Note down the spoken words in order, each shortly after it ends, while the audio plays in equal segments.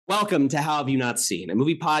Welcome to How Have You Not Seen, a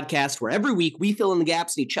movie podcast where every week we fill in the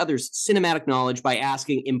gaps in each other's cinematic knowledge by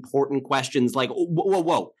asking important questions like,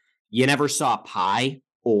 whoa, you never saw Pi?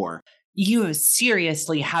 Or, you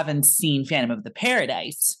seriously haven't seen Phantom of the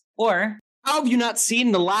Paradise? Or, how have you not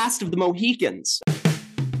seen The Last of the Mohicans?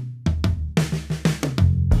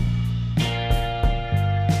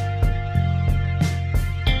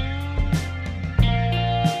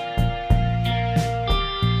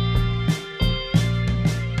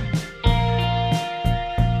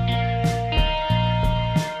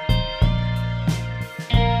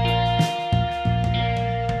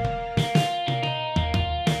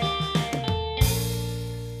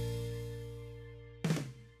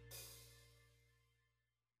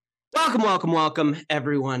 Welcome,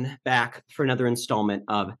 everyone, back for another installment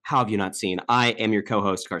of How Have You Not Seen? I am your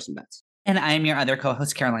co-host, Carson Betts. And I am your other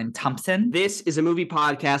co-host, Caroline Thompson. This is a movie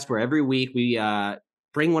podcast where every week we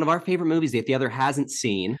bring one of our favorite movies that the other hasn't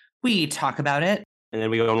seen. We talk about it. And then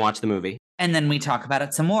we go and watch the movie. And then we talk about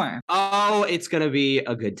it some more. Oh, it's going to be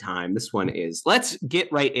a good time. This one is. Let's get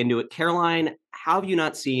right into it. Caroline, how have you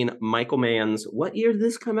not seen Michael Mann's, what year did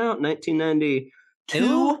this come out?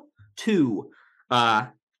 1992?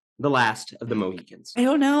 The Last of the Mohicans. I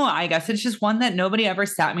don't know. I guess it's just one that nobody ever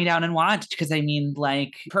sat me down and watched because, I mean,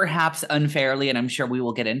 like, perhaps unfairly, and I'm sure we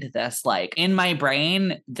will get into this, like, in my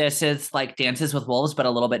brain, this is like Dances with Wolves, but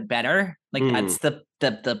a little bit better. Like, that's the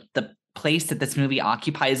place that this movie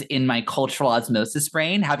occupies in my cultural osmosis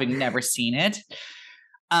brain, having never seen it.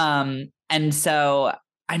 And so,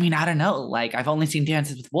 I mean, I don't know. Like, I've only seen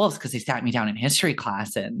Dances with Wolves because they sat me down in history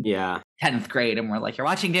class in 10th grade and were like, you're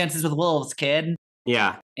watching Dances with Wolves, kid.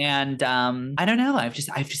 Yeah. And I don't know. I've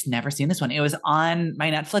just never seen this one. It was on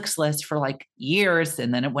my Netflix list for like years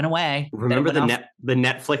and then it went away. Remember the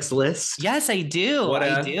Netflix list? Yes, I do.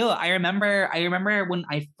 I do. I remember when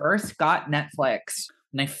I first got Netflix.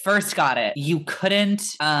 When I first got it, you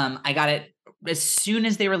couldn't I got it as soon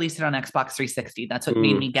as they released it on Xbox 360. That's what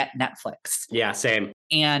made me get Netflix. Yeah, same.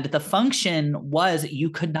 And the function was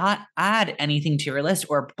you could not add anything to your list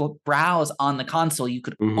or browse on the console. You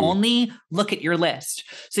could only look at your list.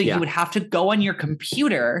 So you would have to go on your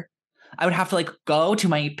computer. I would have to like go to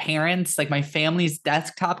my parents, like my family's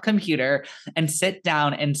desktop computer and sit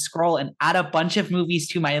down and scroll and add a bunch of movies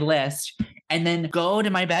to my list and then go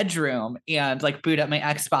to my bedroom and like boot up my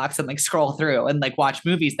Xbox and like scroll through and like watch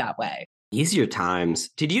movies that way. Easier times.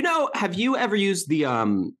 Did you know, have you ever used the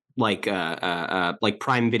like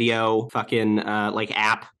Prime Video fucking like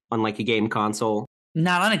app on like a game console?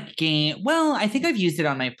 Not on a game. Well, I think I've used it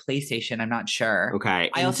on my PlayStation. I'm not sure. Okay.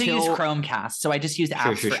 I also use Chromecast, so I just use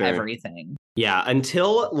apps for everything. Yeah,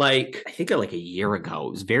 until like, I think like a year ago.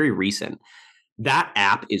 It was very recent. That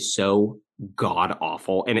app is so god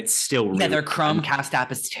awful, and it's still really their Chromecast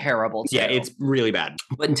app is terrible too. Yeah, it's really bad.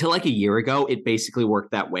 But until like a year ago, it basically worked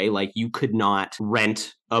that way. Like you could not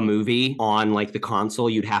rent a movie on like the console.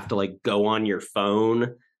 You'd have to like go on your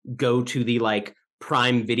phone, go to the like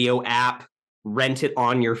Prime Video app, rent it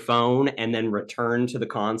on your phone, and then return to the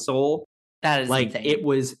console. That is like insane. It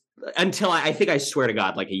was until I think I swear to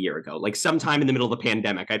God, like a year ago, like sometime in the middle of the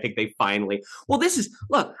pandemic, I think they finally. Well,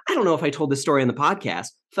 look, I don't know if I told this story on the podcast.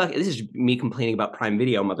 Fuck, this is me complaining about Prime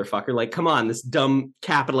Video, motherfucker. Like, come on, this dumb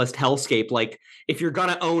capitalist hellscape. Like, if you're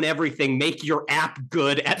gonna own everything, make your app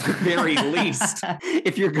good at the very least.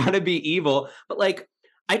 If you're gonna be evil, but like,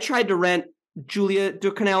 I tried to rent Julia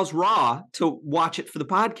Ducournau's Raw to watch it for the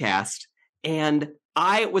podcast, and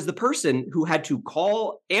I was the person who had to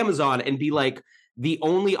call Amazon and be like, the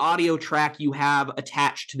only audio track you have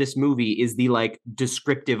attached to this movie is the like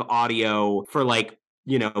descriptive audio for like,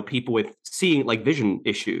 you know, people with seeing like vision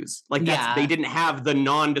issues. Like they didn't have the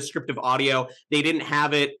non-descriptive audio. They didn't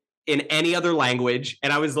have it in any other language.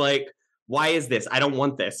 And I was like, why is this? I don't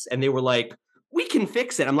want this. And they were like, we can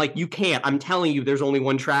fix it. I'm like, you can't. I'm telling you, there's only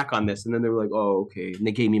one track on this. And then they were like, oh, okay. And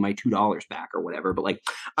they gave me my $2 back or whatever. But like,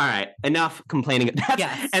 all right, enough complaining.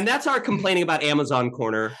 And that's our complaining about Amazon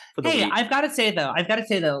corner for the week. I've got to say though,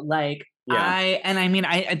 like,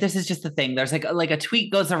 this is just the thing. There's like a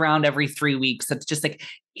tweet goes around every 3 weeks. That's just like,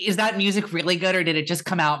 is that music really good? Or did it just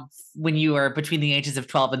come out when you were between the ages of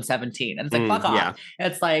 12 and 17? And it's like, fuck off. Yeah.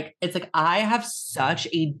 It's like, I have such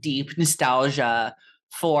a deep nostalgia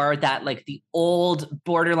for that, like the old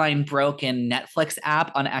borderline broken Netflix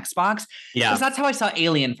app on Xbox. Yeah. Because that's how I saw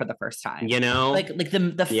Alien for the first time. You know? Like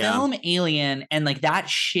the film Alien and like that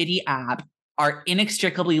shitty app are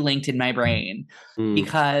inextricably linked in my brain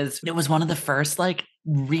because it was one of the first like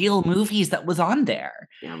real movies that was on there.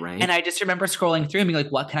 Yeah, right. And I just remember scrolling through and being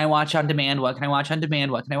like, what can I watch on demand? What can I watch on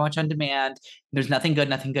demand? What can I watch on demand? There's nothing good,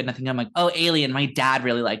 nothing good, nothing good. I'm like, oh, Alien, my dad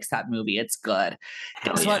really likes that movie. It's good.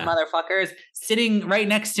 Hell Guess yeah. what, motherfuckers? Sitting right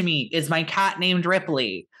next to me is my cat named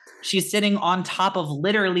Ripley. She's sitting on top of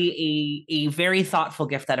literally a very thoughtful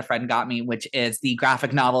gift that a friend got me, which is the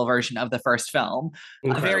graphic novel version of the first film.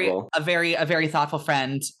 Incredible. A very thoughtful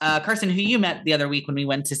friend. Carson, who you met the other week when we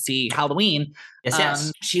went to see Halloween.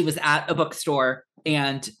 Yes. She was at a bookstore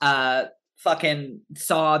and fucking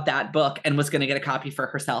saw that book and was going to get a copy for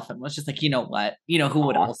herself and was just like, you know what, who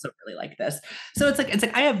would also really like this? So it's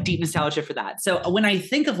like I have deep nostalgia for that. So when I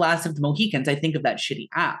think of Last of the Mohicans, I think of that shitty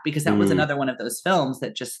app, because that was another one of those films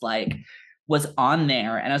that just like was on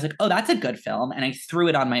there, and I was like, oh, that's a good film, and I threw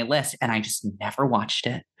it on my list, and I just never watched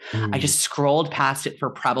it. I just scrolled past it for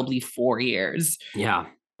probably 4 years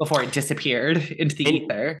before it disappeared into the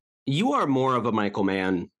ether. You are more of a Michael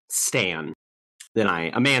Mann stan than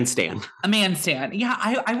a man stan. A man stan. Yeah,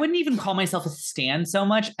 I wouldn't even call myself a stan so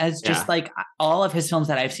much as just like all of his films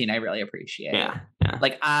that I've seen, I really appreciate. Yeah.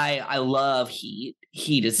 Like I love Heat.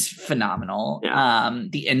 Heat is phenomenal. Yeah.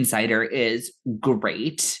 The Insider is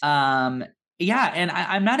great. And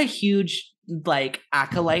I'm not a huge like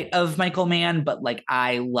acolyte of Michael Mann, but like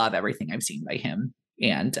I love everything I've seen by him.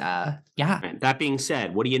 And That being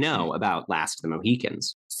said, what do you know about Last of the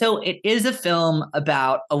Mohicans? So it is a film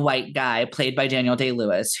about a white guy played by Daniel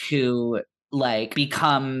Day-Lewis who like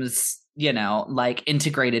becomes, like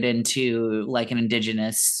integrated into like an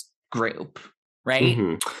indigenous group, right?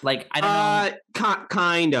 Mm-hmm. Like, I don't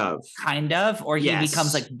know. Kind of. Or he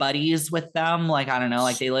becomes like buddies with them. Like, I don't know,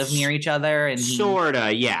 like they live near each other and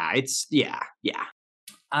sorta. Yeah.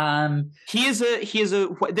 He is a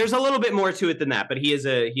there's a little bit more to it than that, but he is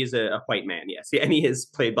a white man, yes. And he is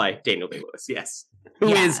played by Daniel Day-Lewis, yes. Who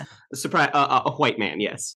is a white man,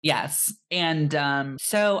 yes. Yes. And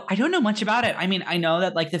so I don't know much about it. I mean, I know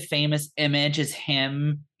that like the famous image is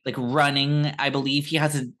him like running. I believe he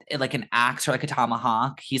has an axe or like a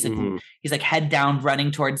tomahawk. He's like he's like head down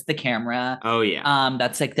running towards the camera. Oh yeah.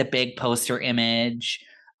 That's like the big poster image.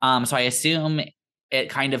 So I assume it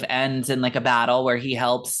kind of ends in like a battle where he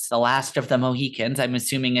helps the last of the Mohicans. I'm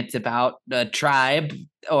assuming it's about a tribe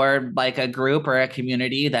or like a group or a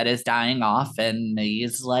community that is dying off. And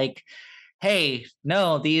he's like, hey,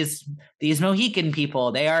 no, these Mohican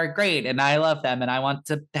people, they are great. And I love them. And I want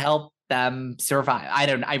to help them survive.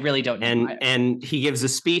 I really don't know. And he gives a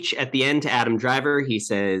speech at the end to Adam Driver. He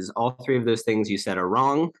says, all three of those things you said are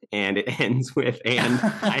wrong. And it ends with, and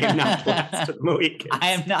I am not the last of the Mohicans. I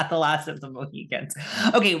am not the last of the Mohicans.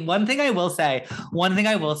 Okay, one thing I will say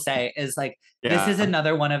is like, this is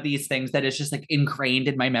another one of these things that is just like ingrained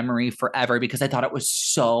in my memory forever because I thought it was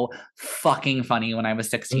so fucking funny when I was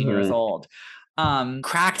 16 years old.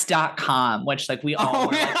 Cracked.com, which like we all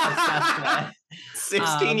were like, obsessed with.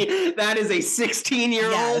 16 that is a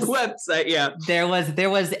 16-year-old website. Yeah. There was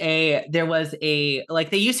a like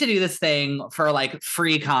they used to do this thing for like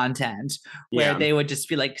free content where they would just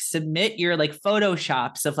be like, submit your like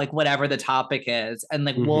photoshops of like whatever the topic is, and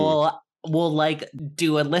like we'll like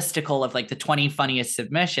do a listicle of like the 20 funniest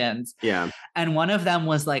submissions. Yeah. And one of them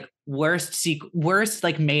was like worst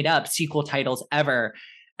like made up sequel titles ever.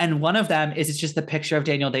 And one of them is it's just the picture of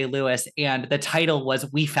Daniel Day-Lewis, and the title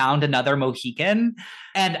was "We Found Another Mohican."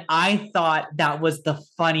 And I thought that was the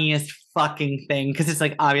funniest fucking thing because it's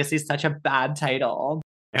like obviously such a bad title.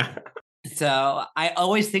 Yeah. So I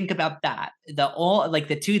always think about that.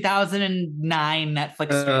 The 2009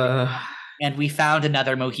 Netflix and We Found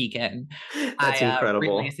Another Mohican. That's incredible.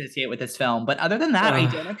 Really associate with this film. But other than that, I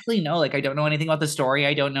don't actually know. Like, I don't know anything about the story.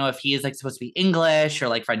 I don't know if he is like supposed to be English or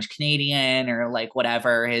like French Canadian or like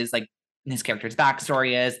whatever his character's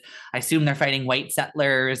backstory is. I assume they're fighting white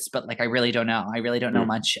settlers, but like I really don't know. I really don't know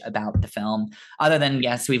much about the film other than,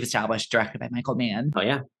 yes, we've established directed by Michael Mann. Oh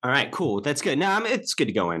yeah. All right, cool. That's good. No, it's good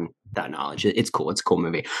to go in that knowledge. It's cool. It's a cool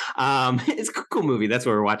movie. It's a cool movie. That's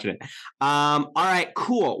why we're watching it. All right,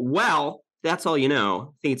 cool. Well, that's all you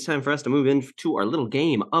know. I think it's time for us to move into our little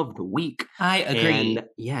game of the week. I agree.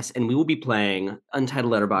 And we will be playing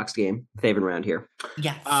Untitled Letterboxd game, favorite around here.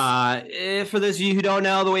 Yes. For those of you who don't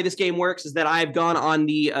know, the way this game works is that I've gone on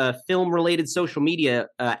the film-related social media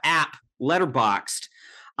app, Letterboxd.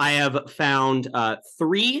 I have found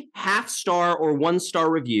 3 half-star or 1-star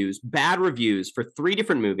reviews, bad reviews for 3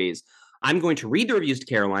 different movies. I'm going to read the reviews to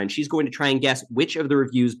Caroline. She's going to try and guess which of the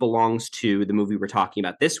reviews belongs to the movie we're talking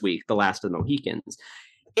about this week, The Last of the Mohicans.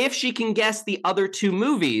 If she can guess the other 2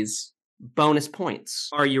 movies, bonus points.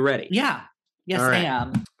 Are you ready? Yeah. Yes, right. I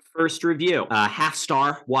am. First review, half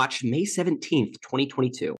star, watched May 17th,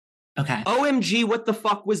 2022. Okay. OMG, what the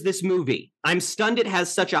fuck was this movie? I'm stunned it has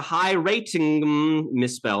such a high rating.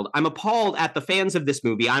 Misspelled. I'm appalled at the fans of this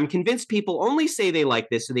movie. I'm convinced people only say they like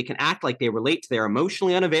this so they can act like they relate to their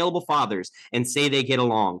emotionally unavailable fathers and say they get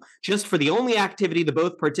along. Just for the only activity the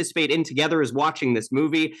both participate in together is watching this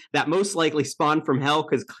movie that most likely spawned from hell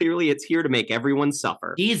because clearly it's here to make everyone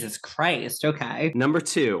suffer. Jesus Christ. Okay. Number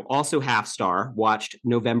 2, also half star, watched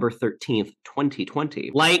November 13th,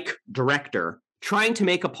 2020. Like director, trying to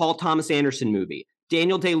make a Paul Thomas Anderson movie.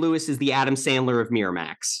 Daniel Day-Lewis is the Adam Sandler of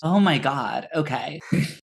Miramax. Oh my God. Okay.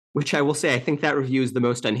 Which I will say, I think that review is the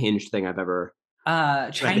most unhinged thing I've ever.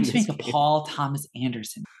 Trying to make a Paul Thomas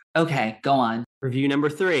Anderson. Okay, go on. Review number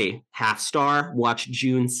 3, half star, watched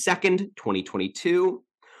June 2nd, 2022.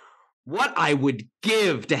 What I would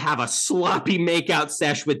give to have a sloppy makeout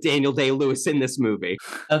sesh with Daniel Day-Lewis in this movie.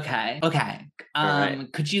 Okay. Right.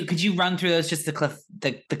 Could you run through those, just the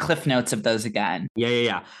cliff notes of those again?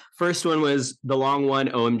 Yeah. First one was the long one.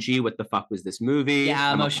 OMG, what the fuck was this movie?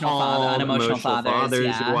 Yeah, unemotional fathers.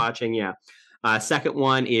 Yeah. You're watching. Yeah. Second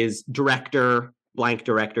one is director, blank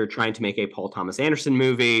director, trying to make a Paul Thomas Anderson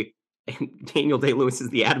movie. And Daniel Day-Lewis is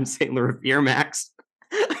the Adam Sandler of Miramax.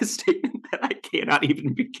 A statement that I cannot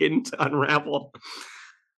even begin to unravel.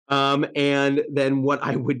 And then what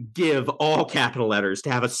I would give, all capital letters,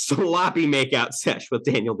 to have a sloppy makeout sesh with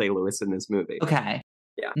Daniel Day-Lewis in this movie. Okay.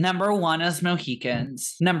 Yeah. Number 1 is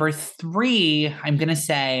Mohicans. Number 3, I'm gonna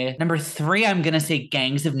say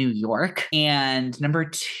Gangs of New York. And number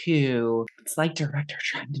 2, it's like director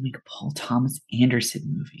trying to make a Paul Thomas Anderson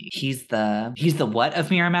movie. He's the what of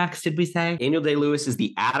Miramax, did we say? Daniel Day-Lewis is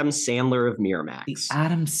the Adam Sandler of Miramax. The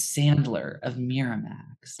Adam Sandler of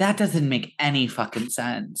Miramax. That doesn't make any fucking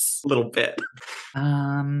sense. A little bit.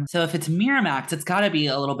 So if it's Miramax, it's got to be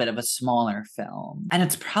a little bit of a smaller film, and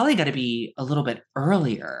it's probably got to be a little bit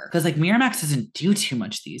earlier because like Miramax doesn't do too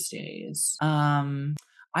much these days.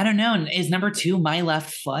 I don't know. Is number 2 My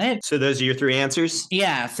Left Foot? So those are your 3 answers?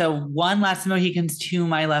 Yeah. So 1 Last Mohicans, 2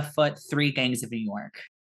 My Left Foot, 3 Gangs of New York.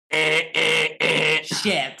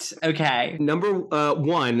 Shit. Okay. Number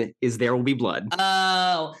 1 is There Will Be Blood.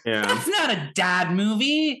 Oh, yeah. That's not a dad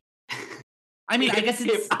movie. I mean, I guess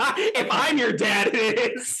it's... If I'm your dad,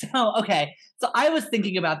 it is. So, okay. So I was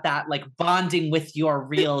thinking about that, like bonding with your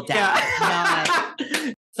real dad,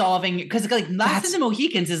 not solving... Because like Last of the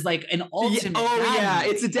Mohicans is like an ultimate dad movie.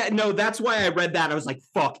 It's a dad... No, that's why I read that. I was like,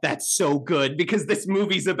 fuck, that's so good. Because this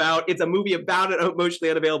movie's about... It's a movie about an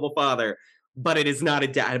emotionally unavailable father. But it is not a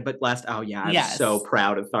dad. But I'm so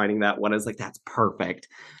proud of finding that one. I was like, that's perfect.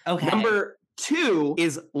 Okay. Number 2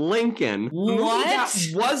 is Lincoln. What? That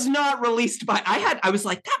was not released by... I was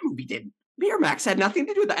like, that movie didn't... Miramax had nothing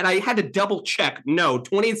to do with that. And I had to double check. No,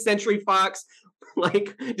 20th Century Fox,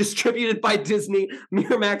 like distributed by Disney.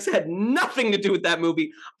 Miramax had nothing to do with that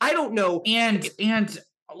movie. I don't know. And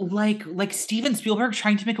like Steven Spielberg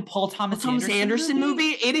trying to make a Paul Thomas Anderson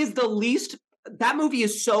movie. It is the least... That movie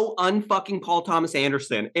is so unfucking Paul Thomas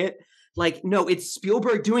Anderson. It's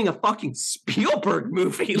Spielberg doing a fucking Spielberg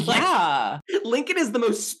movie. Yeah. Lincoln is the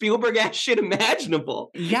most Spielberg ass shit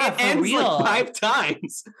imaginable. Yeah, it ends real. Like 5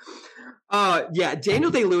 times.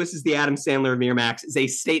 Daniel Day-Lewis is the Adam Sandler of Miramax is a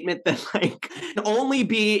statement that like can only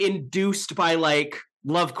be induced by like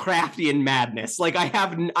Lovecraftian madness. Like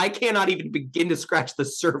I cannot even begin to scratch the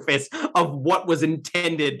surface of what was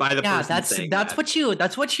intended by the person. That's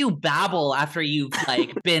what you babble after you've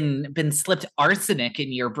like been slipped arsenic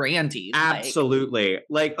in your brandy. Absolutely.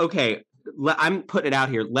 Like okay, I'm putting it out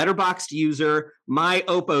here. Letterboxd user My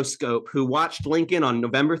Oposcope, who watched Lincoln on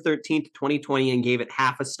November 13th, 2020 and gave it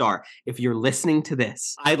half a star. If you're listening to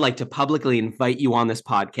this, I'd like to publicly invite you on this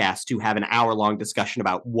podcast to have an hour-long discussion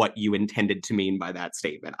about what you intended to mean by that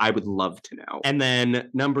statement. I would love to know. And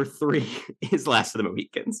then number 3 is Last of the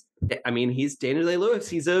Mohicans. I mean, he's Daniel Day-Lewis.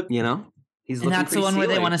 He's and that's the one where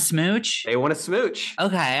they want to smooch? They want to smooch.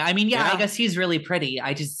 Okay. I mean, I guess he's really pretty.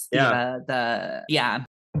 I just, Yeah.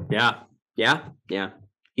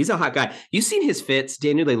 He's a hot guy. You've seen his fits.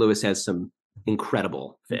 Daniel Day-Lewis has some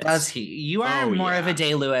incredible fits. Does he? You are more of a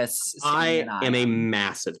Day-Lewis stan I than I am a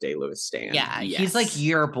massive Day-Lewis stan. Yeah, yes. He's like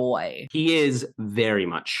your boy. He is very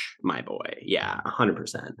much my boy. Yeah,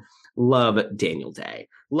 100%. Love Daniel Day.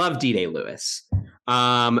 Love D-Day Lewis.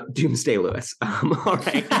 Doomsday Lewis. All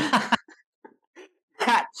right.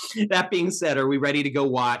 That being said, are we ready to go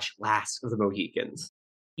watch Last of the Mohicans?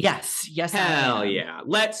 Yes. Hell yeah.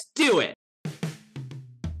 Let's do it.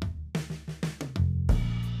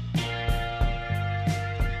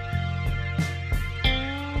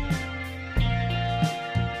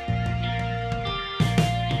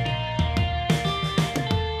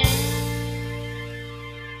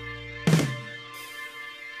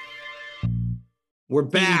 We're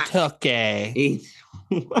back. Kentucky.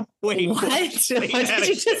 Wait, What? What did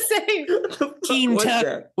you just say? Kentucky.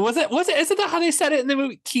 Was it? Isn't that how they said it in the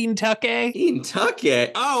movie? Kentucky.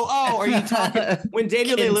 Kentucky. Oh, are you talking when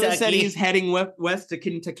Daniel Day-Lewis said he's heading west to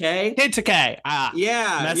Kentucky? Kentucky.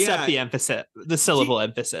 Yeah, messed up the emphasis, the syllable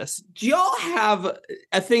emphasis. Do y'all have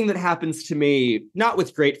a thing that happens to me, not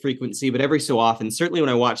with great frequency, but every so often, certainly when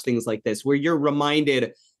I watch things like this, where you're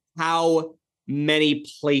reminded how many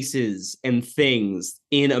places and things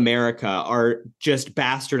in America are just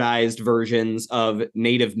bastardized versions of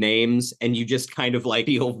native names, and you just kind of like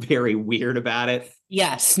feel very weird about it?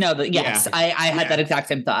 Yes. No, yes. Yeah. I had that exact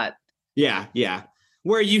same thought. Yeah.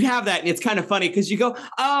 Where you have that, and it's kind of funny because you go,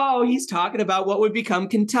 oh, he's talking about what would become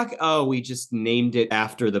Kentucky. Oh, we just named it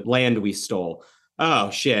after the land we stole.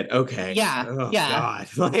 Oh shit. Okay. Yeah. Oh, yeah.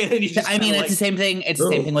 God. It's the same thing. It's the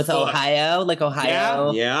same thing with Ohio. Like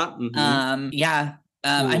Ohio. Yeah. Yeah.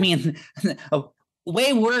 I mean,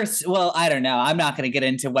 way worse. Well, I don't know. I'm not going to get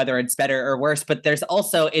into whether it's better or worse, but there's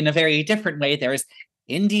also, in a very different way, there's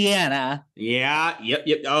Indiana. Yeah.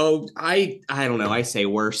 Yep. Oh, I don't know. I say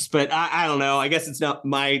worse, but I don't know. I guess it's not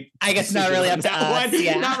my. I guess not really up to us.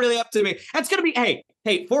 Yeah. Not really up to me. That's gonna be.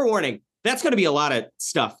 Hey. Forewarning. That's going to be a lot of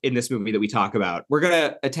stuff in this movie that we talk about. We're going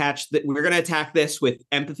to attack this with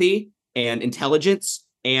empathy and intelligence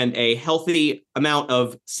and a healthy amount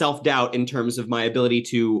of self-doubt in terms of my ability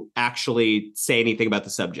to actually say anything about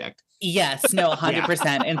the subject. Yes, no, 100%.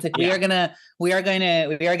 And it's like we are gonna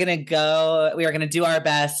do our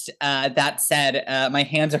best. That said, my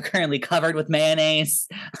hands are currently covered with mayonnaise.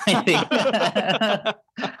 I think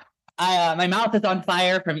my mouth is on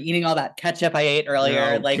fire from eating all that ketchup I ate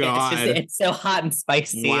earlier. It's so hot and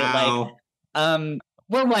spicy. Wow.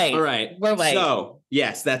 We're white. All right. We're white. So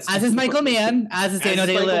yes, that's as is Michael Mann, as is Daniel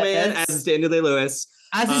Day-Lewis, as is Daniel Day-Lewis.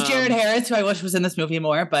 As is Jared Harris, who I wish was in this movie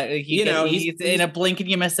more, but he's in a blink and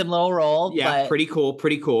you miss him little role. Yeah, pretty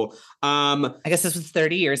cool. I guess this was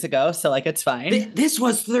 30 years ago, so it's fine. This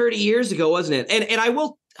was 30 years ago, wasn't it? And I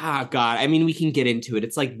will. Oh God, I mean, we can get into it.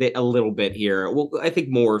 It's a little bit here. Well, I think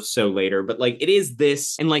more so later, but it is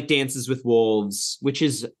this and Dances with Wolves, which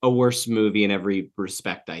is a worse movie in every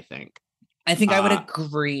respect, I think. I think I would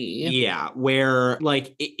agree. Yeah, where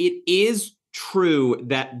it is true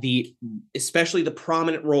that especially the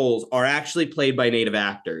prominent roles are actually played by native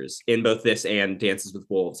actors in both this and Dances with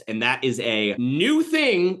Wolves. And that is a new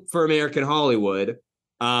thing for American Hollywood.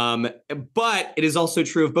 But it is also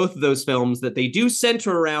true of both of those films that they do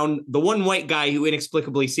center around the one white guy who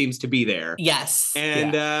inexplicably seems to be there. Yes.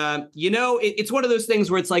 And, it's one of those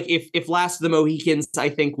things where it's if Last of the Mohicans, I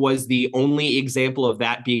think, was the only example of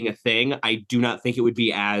that being a thing, I do not think it would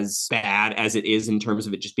be as bad as it is in terms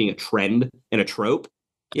of it just being a trend and a trope.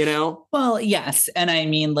 Well, yes. And I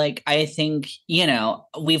mean, I think,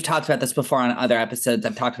 we've talked about this before on other episodes.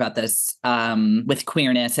 I've talked about this with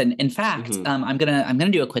queerness. And in fact, I'm gonna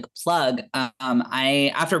do a quick plug.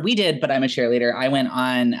 After we did, but I'm a cheerleader, I went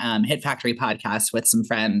on Hit Factory podcast with some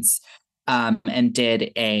friends and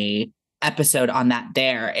did a episode on that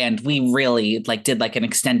there. And we really did an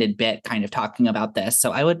extended bit kind of talking about this.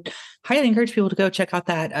 So I would highly encourage people to go check out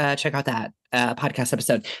that podcast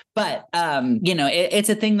episode. But, it's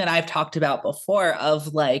a thing that I've talked about before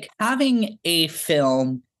of having a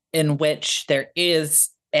film in which there is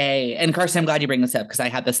and Carson, I'm glad you bring this up because I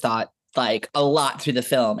had this thought a lot through the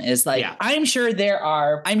film is I'm sure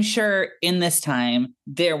in this time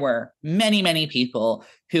there were many, many people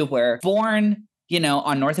who were born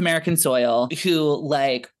on North American soil who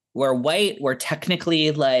were white, were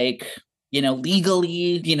technically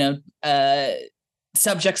legally,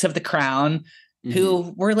 subjects of the crown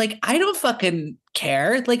who were I don't fucking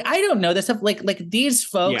care. I don't know this stuff. These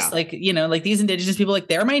folks, these indigenous people,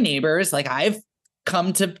 they're my neighbors. I've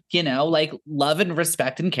come to, love and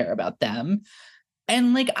respect and care about them.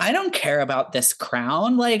 And I don't care about this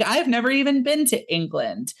crown. I've never even been to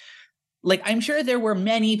England. I'm sure there were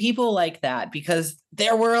many people like that because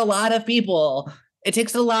there were a lot of people. It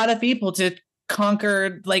takes a lot of people to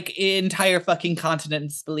conquer entire fucking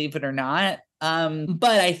continents, believe it or not.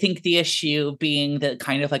 But I think the issue being that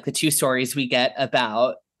kind of the two stories we get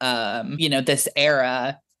about, this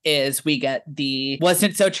era is we get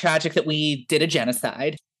wasn't it so tragic that we did a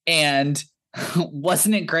genocide? And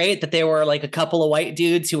wasn't it great that there were a couple of white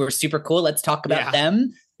dudes who were super cool? Let's talk about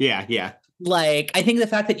them. Yeah. I think the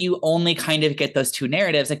fact that you only kind of get those two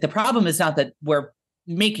narratives, the problem is not that we're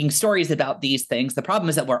making stories about these things. The problem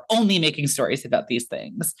is that we're only making stories about these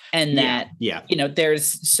things. And that,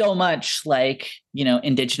 there's so much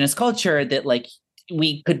indigenous culture that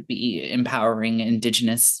we could be empowering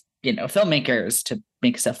indigenous filmmakers to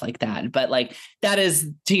make stuff like that. But like, that is,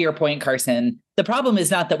 to your point, Carson, the problem is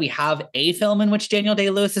not that we have a film in which Daniel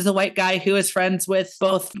Day-Lewis is a white guy who is friends with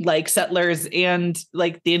both like settlers and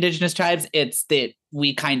like the indigenous tribes. It's that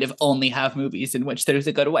we kind of only have movies in which there's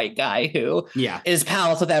a good white guy who is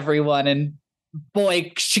pals with everyone. And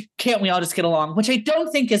boy, can't we all just get along? Which I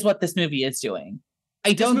don't think is what this movie is doing.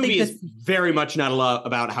 I don't think this is very much not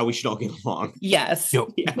about how we should all get along. Yes. No.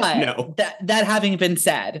 Yeah, but no. That having been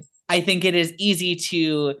said, I think it is easy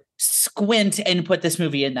to squint and put this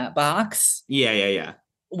movie in that box. Yeah.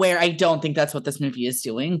 Where I don't think that's what this movie is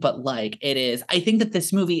doing, but like it is. I think that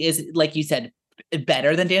this movie is, like you said,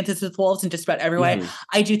 better than Dances with Wolves in just about every way.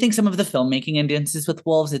 I do think some of the filmmaking in Dances with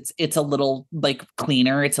Wolves, it's a little like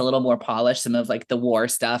cleaner. It's a little more polished. Some of like the war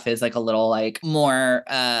stuff is like a little like more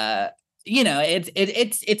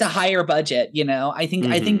it's a higher budget, I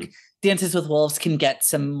think Dances with Wolves can get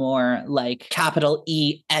some more like capital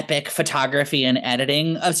E epic photography and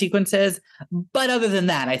editing of sequences. But other than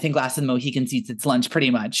that, I think Last of the Mohicans eats its lunch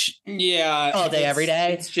pretty much all day, every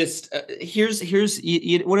day. It's just, here's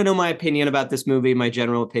you want to know my opinion about this movie? My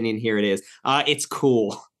general opinion, here it is. It's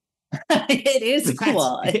cool. It is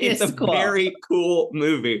cool. It's a very cool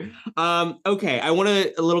movie. Okay, I want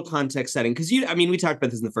a little context setting because we talked about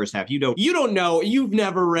this in the first half. You don't know. You've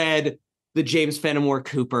never read the James Fenimore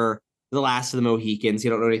Cooper The Last of the Mohicans.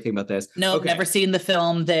 You don't know anything about this. No, okay. Never seen the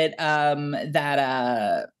film that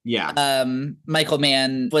Michael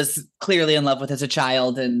Mann was clearly in love with as a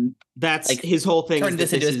child, and that's like his whole thing. Turned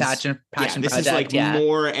this into his passion project. This is like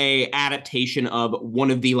more a adaptation of one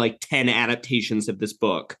of the like 10 adaptations of this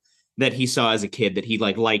book that he saw as a kid that he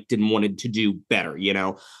liked and wanted to do better.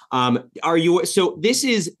 So this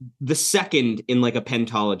is the second in like a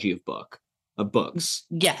pentology of books.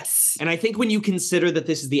 Yes. And I think when you consider that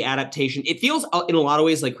this is the adaptation, it feels in a lot of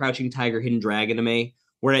ways like Crouching Tiger, Hidden Dragon to me,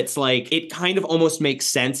 where it's like, it kind of almost makes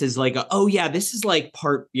sense as like, this is like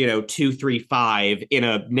part, 2, 3, 5 in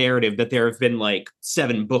a narrative that there have been like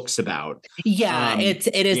 7 books about. Yeah. It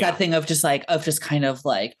is that thing of just kind of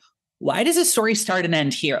like, why does a story start and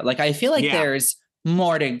end here? Like, I feel like there's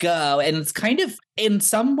more to go. And it's kind of, in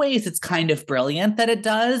some ways, it's kind of brilliant that it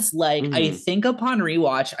does. Like, I think upon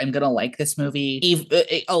rewatch, I'm going to like this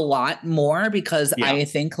movie a lot more because I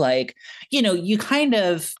think like, you kind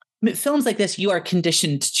of, films like this, you are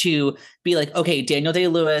conditioned to be like, okay, Daniel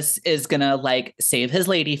Day-Lewis is going to like save his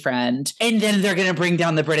lady friend. And then they're going to bring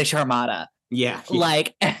down the British Armada. Yeah.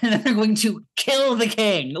 Like, and they're going to kill the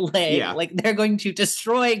king. Like they're going to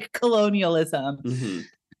destroy colonialism.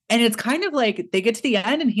 And it's kind of like they get to the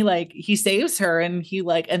end and he saves her and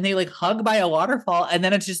they hug by a waterfall. And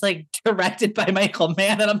then it's just like directed by Michael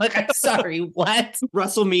Mann. And I'm like, I'm sorry, what?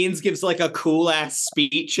 Russell Means gives like a cool ass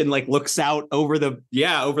speech and like looks out over the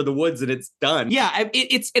woods and it's done. Yeah.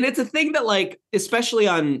 It's a thing that like, especially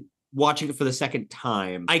on watching it for the second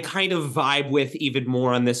time, I kind of vibe with even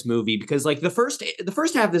more on this movie because like the first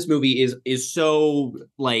half of this movie is so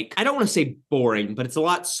like, I don't want to say boring, but it's a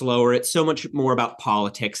lot slower. It's so much more about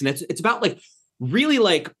politics and it's about like really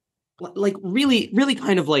really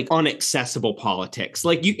kind of like unaccessible politics.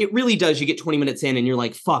 Like it really does. You get 20 minutes in and you're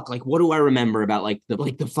like, fuck, like what do I remember about like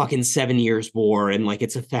the fucking 7 Years War and like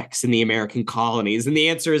its effects in the American colonies? And the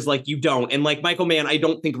answer is like, you don't. And like Michael Mann, I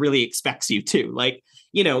don't think really expects you to. Like,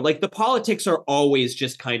 like the politics are always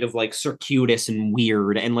just kind of like circuitous and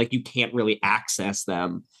weird and like you can't really access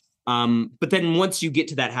them. But then once you get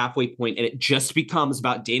to that halfway point and it just becomes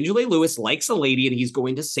about Daniel Day-Lewis likes a lady and he's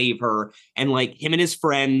going to save her and like him and his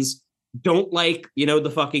friends don't like,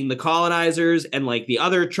 the colonizers and like the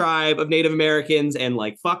other tribe of Native Americans and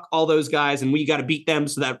like, fuck all those guys. And we got to beat them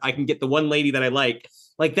so that I can get the one lady that I like.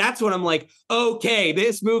 Like, that's when I'm like, okay,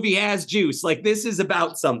 this movie has juice. Like, this is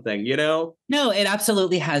about something, No, it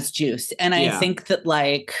absolutely has juice. And I think that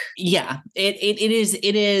like, it is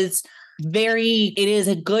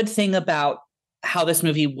a good thing about how this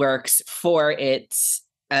movie works for it's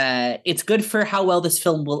good for how well this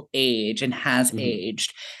film will age and has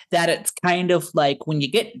aged, that it's kind of like when you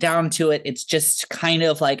get down to it, it's just kind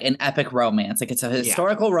of like an epic romance. Like it's a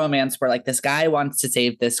historical romance where like this guy wants to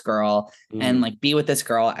save this girl and like be with this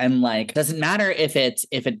girl. And like, doesn't matter if it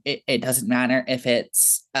doesn't matter if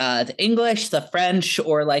it's the English, the French,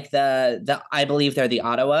 or like the I believe they're the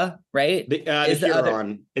Ottawa, right? The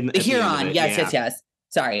Huron. The Huron. Yes.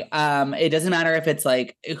 Sorry. It doesn't matter if it's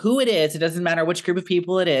like who it is. It doesn't matter which group of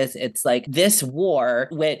people it is. It's like this war,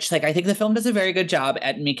 which like I think the film does a very good job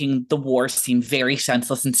at making the war seem very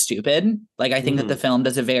senseless and stupid. Like I think that the film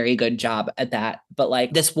does a very good job at that. But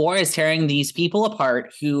like this war is tearing these people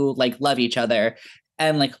apart who like love each other.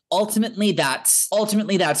 And like ultimately that's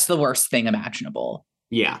the worst thing imaginable.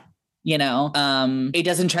 Yeah. You know, it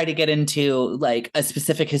doesn't try to get into like a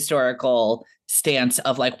specific historical stance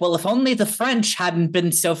of like, well, if only the French hadn't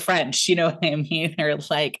been so French, you know what I mean? Or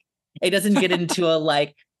like, it doesn't get into a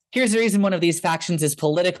like, here's the reason one of these factions is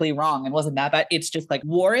politically wrong and wasn't that bad. It's just like,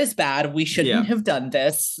 war is bad. We shouldn't have done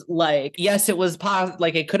this. Like, yes, it was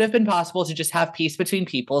like it could have been possible to just have peace between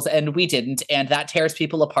peoples, and we didn't. And that tears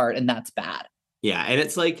people apart, and that's bad. Yeah, and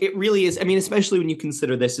it's like, it really is. I mean, especially when you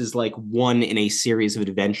consider this is like one in a series of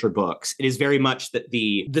adventure books, it is very much that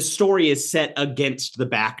the story is set against the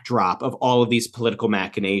backdrop of all of these political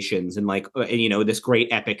machinations and like, you know, this great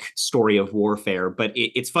epic story of warfare. But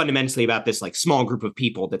it's fundamentally about this like small group of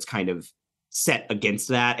people that's kind of set against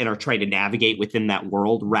that and are trying to navigate within that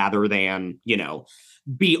world rather than, you know,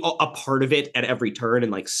 be a part of it at every turn.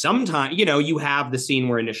 And like sometimes, you know, you have the scene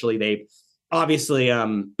where initially they obviously,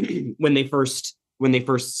 when they first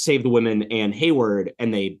save the women and Hayward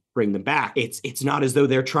and they bring them back, it's not as though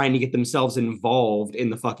they're trying to get themselves involved in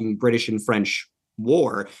the fucking British and French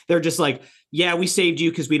war. They're just like, yeah, we saved you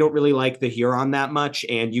because we don't really like the Huron that much,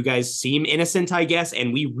 and you guys seem innocent, I guess,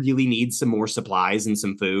 and we really need some more supplies and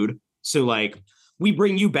some food. So like, we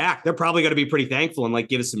bring you back. They're probably going to be pretty thankful and like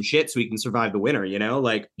give us some shit so we can survive the winter, you know?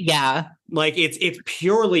 Like, yeah, like it's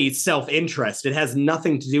purely self-interest. It has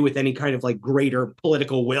nothing to do with any kind of like greater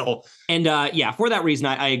political will. And yeah, for that reason,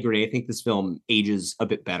 I agree. I think this film ages a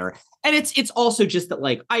bit better. And it's also just that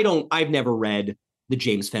like, I've never read the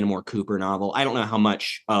James Fenimore Cooper novel. I don't know how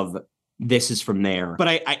much of this is from there. But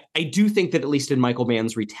I do think that at least in Michael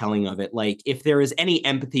Mann's retelling of it, like if there is any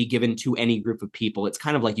empathy given to any group of people, it's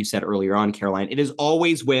kind of like you said earlier on, Caroline, it is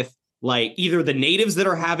always with like either the natives that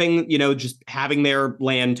are having, you know, just having their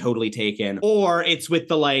land totally taken, or it's with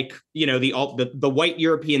the like, you know, the white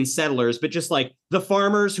European settlers, but just like the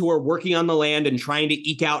farmers who are working on the land and trying to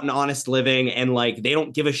eke out an honest living. And like, they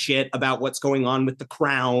don't give a shit about what's going on with the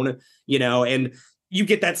crown, you know, and you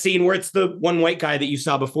get that scene where it's the one white guy that you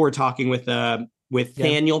saw before talking with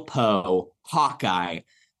Nathaniel Poe, Hawkeye.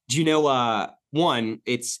 Do you know, one,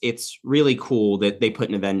 it's really cool that they put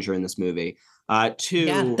an Avenger in this movie. Two,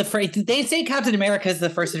 yeah, they say Captain America is the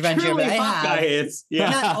first Avenger, but Hawkeye is. Yeah.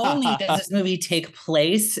 Not only does this movie take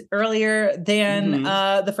place earlier than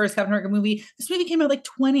the first Captain America movie, this movie came out like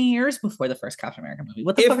 20 years before the first Captain America movie.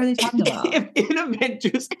 What the fuck are they talking about? If in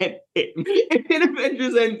Avengers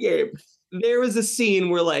Endgame, there was a scene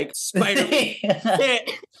where like Spider-Man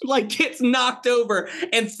like gets knocked over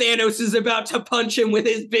and Thanos is about to punch him with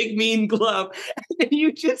his big mean glove, and then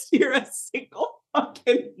you just hear a single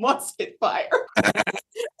fucking musket fire.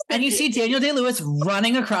 And you see Daniel Day-Lewis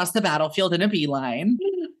running across the battlefield in a beeline.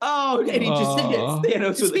 Oh, and he just hits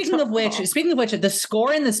Thanos. Speaking of which, the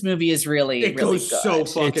score in this movie is really goes good. So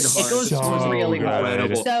fucking hard. It goes so really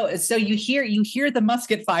incredible. So you hear the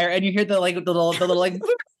musket fire, and you hear the little like.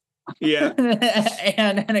 Yeah.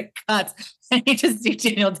 and it cuts, and you just see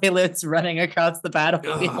Daniel Day-Lewis running across the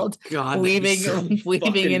battlefield,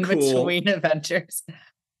 weaving in between Avengers.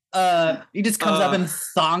 He just comes up and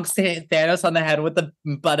thonks Thanos on the head with the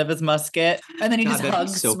butt of his musket, and then he just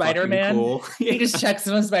hugs Spider-Man. Cool. He just checks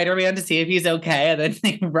in with Spider-Man to see if he's okay, and then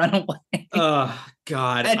they run away. Oh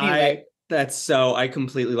God. Anyway. I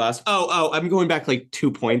completely lost. Oh, I'm going back like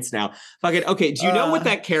 2 points now. Fucking okay. Do you know what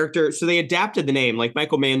that character? So they adapted the name. Like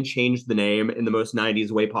Michael Mann changed the name in the most 90s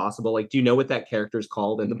way possible. Like, do you know what that character is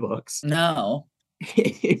called in the books? No.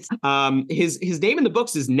 His name in the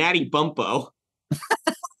books is Natty Bumpo.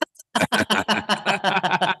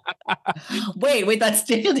 Wait, that's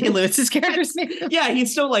Daniel Day-Lewis's character's name? Yeah,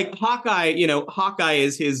 he's still like Hawkeye, you know, Hawkeye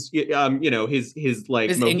is his his like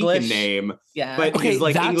his Mohican English name. Yeah. But his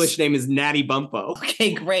like English name is Natty Bumpo.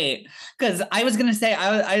 Okay, great. Because I was gonna say,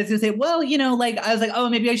 well, you know, like I was like, oh,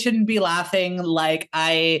 maybe I shouldn't be laughing. Like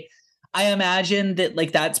I imagine that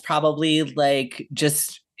like that's probably like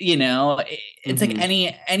just, you know, it's like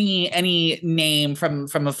any name from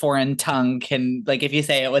a foreign tongue can, like, if you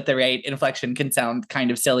say it with the right inflection, can sound kind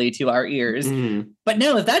of silly to our ears. But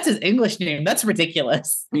no, if that's his English name, that's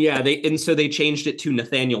ridiculous. Yeah, so they changed it to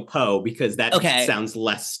Nathaniel Poe because that sounds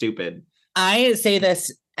less stupid. I say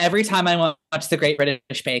this every time I watch The Great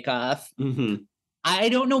British Bake Off. I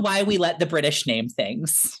don't know why we let the British name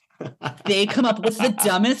things. They come up with the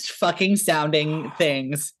dumbest fucking sounding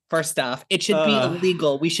things for stuff. It should be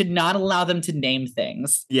illegal. We should not allow them to name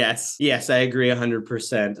things. Yes, I agree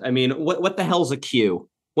 100%. I mean, what the hell's a Q?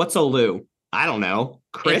 What's a Lou? I don't know.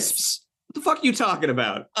 Crisps? What the fuck are you talking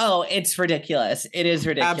about? Oh, it's ridiculous. It is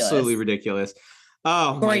ridiculous. Absolutely ridiculous.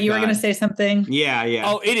 Oh, Or you were going to say something? Yeah.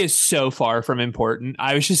 Oh, it is so far from important.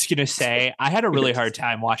 I was just gonna say I had a really hard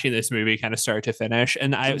time watching this movie, kind of start to finish,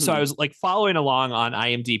 and so I was like following along on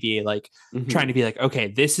IMDb, like trying to be like, okay,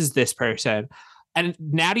 this is this person, and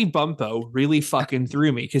Natty Bumppo really fucking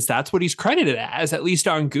threw me because that's what he's credited as. At least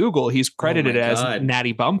on Google, he's credited as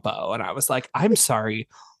Natty Bumppo, and I was like, I'm sorry.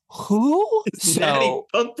 Who? So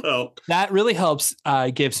Bumppo. That really helps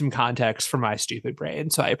give some context for my stupid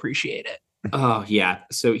brain, so I appreciate it. Oh yeah,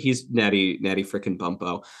 so he's Natty frickin'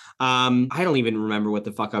 Bumppo. I don't even remember what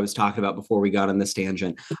the fuck I was talking about before we got on this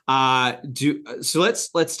tangent. So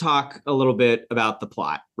let's talk a little bit about the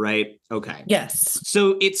plot, right? Okay. Yes.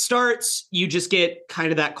 So it starts. You just get kind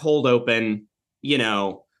of that cold open. You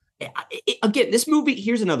know, again, this movie.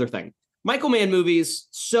 Here's another thing. Michael Mann movies,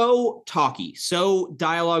 so talky, so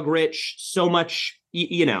dialogue rich, so much.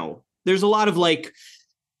 You know, there's a lot of like.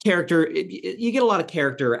 Character, you get a lot of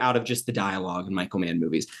character out of just the dialogue in Michael Mann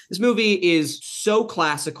movies. This movie is so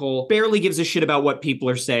classical, barely gives a shit about what people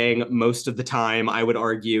are saying most of the time, I would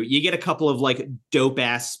argue. You get a couple of like dope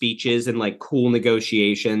ass speeches and like cool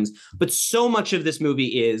negotiations, but so much of this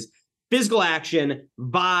movie is physical action,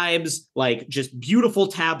 vibes, like just beautiful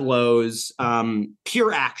tableaus,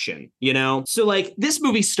 pure action, you know? So like this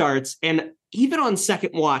movie starts, and even on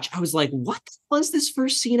second watch, I was like, what was this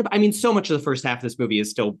first scene about? I mean, so much of the first half of this movie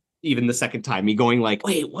is still, even the second time, me going like,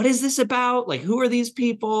 wait, what is this about? Like, who are these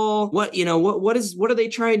people? What, you know, what are they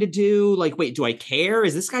trying to do? Like, wait, do I care?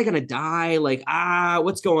 Is this guy going to die? Like,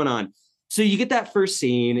 what's going on? So you get that first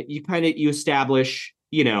scene, you establish,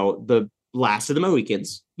 you know, the last of the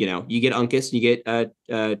Mohicans. You know, you get Uncas, you get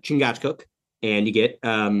Chingachgook, and you get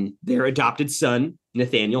their adopted son,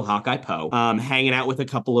 Nathaniel Hawkeye Poe, hanging out with a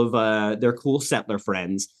couple of their cool settler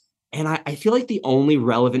friends. And I feel like the only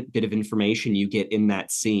relevant bit of information you get in that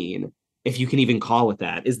scene, if you can even call it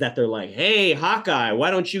that, is that they're like, hey, Hawkeye, why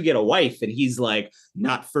don't you get a wife? And he's like,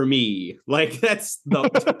 not for me. Like, that's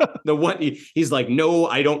the one. He's like, no,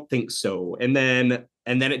 I don't think so. And then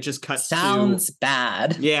it just cuts Sounds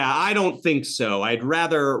bad. Yeah, I don't think so. I'd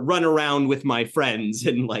rather run around with my friends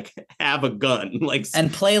and like have a gun, like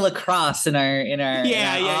and play lacrosse in our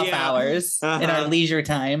off hours, in our leisure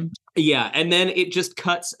time. Yeah, and then it just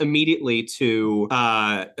cuts immediately to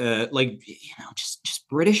like, you know, just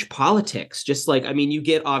British politics. Just like, I mean, you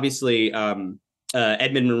get obviously Edmund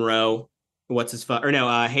Monroe.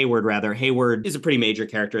 Hayward rather. Hayward is a pretty major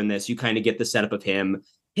character in this. You kind of get the setup of him.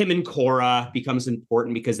 Him and Cora becomes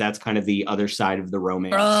important because that's kind of the other side of the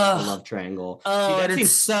romance, the love triangle. Oh, dude,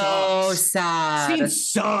 it's so sad. Scene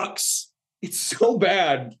sucks. It's so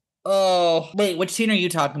bad. Oh, wait, which scene are you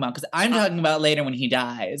talking about? Because I'm talking about later when he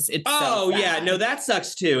dies. It's so sad. Yeah, no, that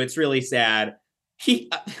sucks too. It's really sad.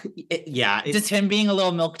 Just him being a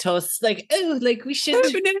little milquetoast, like, oh, like we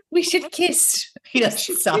should kiss. He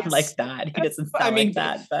doesn't sound like that. He doesn't sound like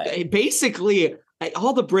that. But basically,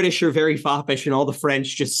 all the British are very foppish, and all the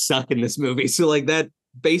French just suck in this movie. So like that.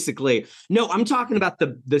 Basically, no, I'm talking about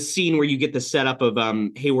the scene where you get the setup of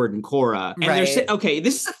Hayward and Cora. And they're okay,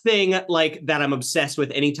 this is a thing like that I'm obsessed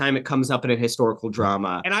with anytime it comes up in a historical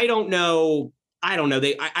drama. And I don't know. I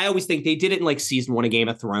always think they did it in like season 1 of Game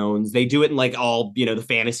of Thrones. They do it in like all, you know, the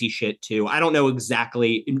fantasy shit too. I don't know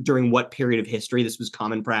exactly during what period of history this was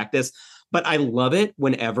common practice. But I love it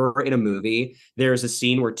whenever in a movie there's a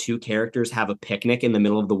scene where two characters have a picnic in the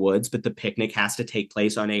middle of the woods, but the picnic has to take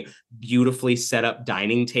place on a beautifully set up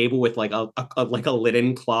dining table with like a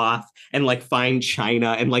linen cloth and like fine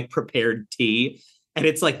china and like prepared tea. And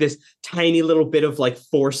it's like this tiny little bit of like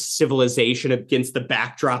forced civilization against the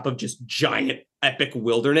backdrop of just giant epic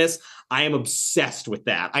wilderness. I am obsessed with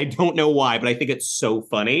that. I don't know why, but I think it's so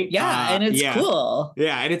funny. Yeah, and it's cool.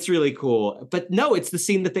 Yeah, and it's really cool. But no, it's the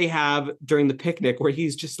scene that they have during the picnic where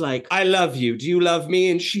he's just like, I love you. Do you love me?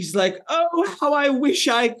 And she's like, oh, how I wish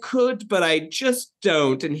I could, but I just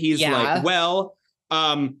don't. And he's like, well,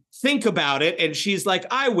 think about it. And she's like,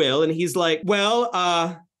 I will. And he's like, well,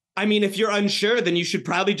 I mean, if you're unsure, then you should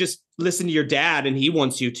probably just listen to your dad and he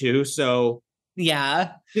wants you to. So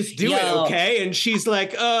yeah, just do it. Okay. And she's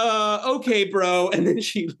like, okay, bro. And then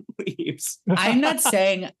she leaves. I am not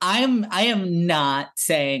saying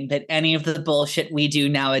that any of the bullshit we do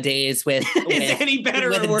nowadays with any better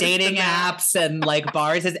with dating apps and like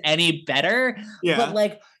bars is any better. Yeah. But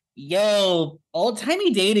like,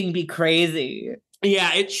 old-timey dating be crazy.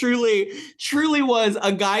 Yeah, it truly was.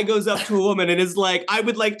 A guy goes up to a woman and is like, I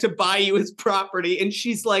would like to buy you his property. And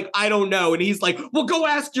she's like, I don't know. And he's like, well, go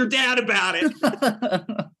ask your dad about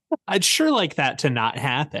it. I'd sure like that to not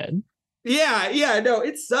happen. Yeah, no,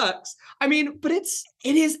 it sucks. I mean, but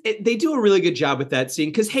they do a really good job with that scene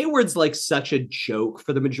because Hayward's like such a joke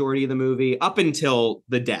for the majority of the movie up until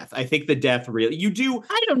the death. I think the death really,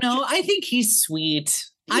 I don't know. I think he's sweet.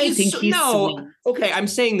 He's sweet. Okay, I'm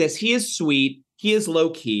saying this. He is sweet. He is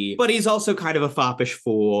low key, but he's also kind of a foppish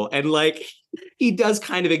fool. And like, he does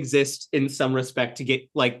kind of exist in some respect to get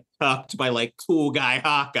like cucked by like cool guy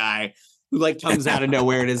Hawkeye who like comes out of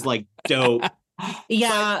nowhere and is like dope.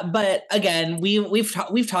 Yeah, but again, we've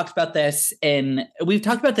talked about this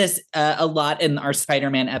a lot in our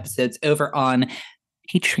Spider-Man episodes over on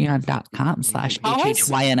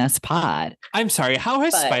patreon.com/HHYNSpod. I'm sorry, how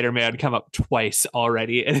has Spider-Man come up twice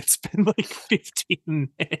already and it's been like 15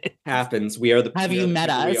 minutes? Happens. We are the Have you met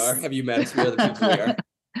us? We are. Have you met us? We are the people we are.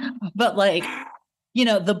 But like, you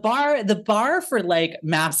know, the bar for like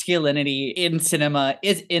masculinity in cinema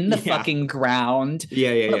is in the fucking ground.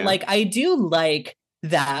 But like, I do like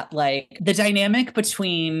that, like the dynamic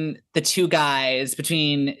between the two guys,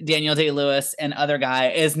 between Daniel Day-Lewis and other guy,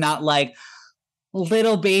 is not like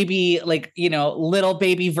little baby, like, you know, little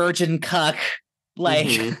baby virgin cuck,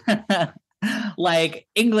 like like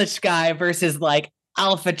English guy versus like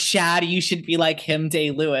alpha Chad, you should be like him,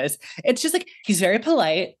 Day-Lewis. It's just like he's very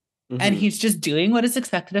polite. And he's just doing what is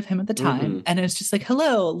expected of him at the time. And it's just like,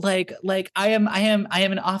 hello, like I am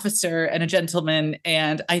an officer and a gentleman.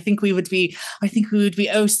 And I think we would be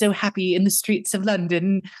oh so happy in the streets of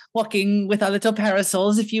London, walking with our little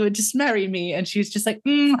parasols if you would just marry me. And she's just like,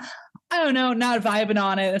 I don't know, not vibing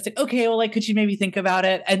on it. It's like, okay, well, like, could you maybe think about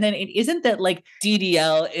it? And then it isn't that like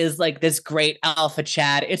DDL is like this great alpha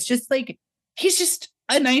Chad. It's just like, he's just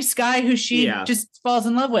a nice guy who she just falls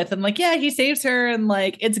in love with, and like, yeah, he saves her, and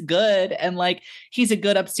like, it's good, and like, he's a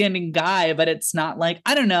good upstanding guy, but it's not like,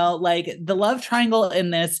 I don't know, like the love triangle in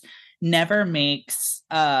this never makes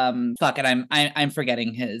fuck it, I'm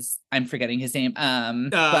forgetting his name,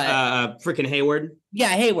 freaking Hayward. Yeah,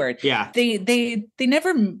 Hayward. Yeah, they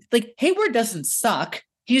never, like, Hayward doesn't suck,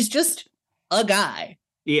 he's just a guy.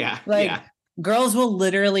 Girls will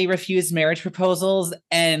literally refuse marriage proposals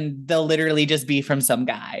and they'll literally just be from some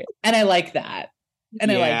guy. And I like that.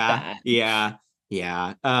 Yeah.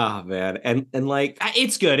 Oh man. And like,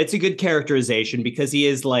 it's good. It's a good characterization because he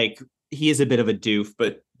is a bit of a doof,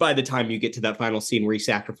 but by the time you get to that final scene where he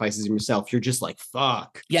sacrifices himself, you're just like,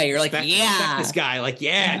 fuck. Yeah. You're like, respect this guy. Like,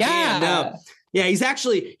 no. Yeah,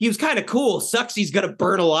 he was kind of cool. Sucks he's gonna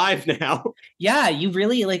burn alive now. Yeah, you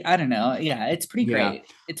really, like, I don't know. Yeah, it's pretty great.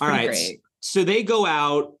 It's pretty great. So they go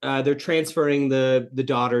out, they're transferring the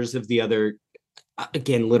daughters of the other,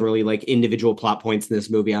 again, literally like individual plot points in this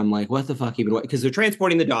movie. I'm like, what the fuck even? Because they're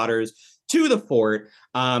transporting the daughters to the fort.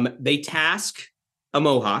 They task a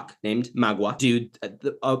Mohawk named Magua, dude,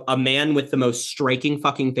 a man with the most striking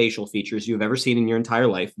fucking facial features you've ever seen in your entire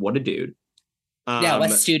life. What a dude.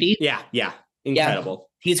 Wes Studi. Yeah. Incredible.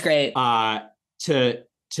 Yeah, he's great. To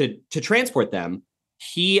transport them,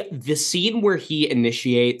 the scene where he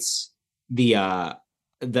initiates the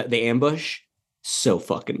ambush, so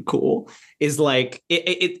fucking cool, is like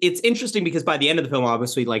it's interesting because by the end of the film,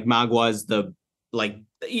 obviously, like, Magua's the, like,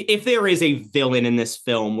 if there is a villain in this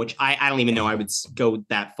film, which I don't even know I would go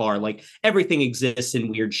that far, like, everything exists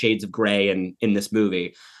in weird shades of gray in this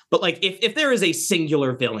movie, but like if there is a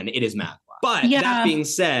singular villain, it is Magua. But that being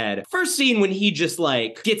said, first scene when he just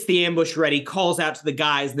like gets the ambush ready, calls out to the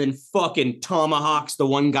guys, and then fucking tomahawks the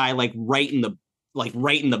one guy like right in the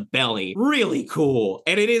belly. Really cool.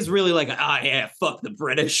 And it is really like, fuck the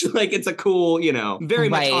British. Like, it's a cool, you know, very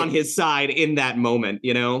much on his side in that moment,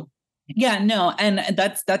 you know? Yeah, no. And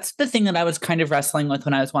that's the thing that I was kind of wrestling with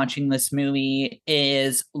when I was watching this movie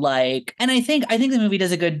is like, and I think the movie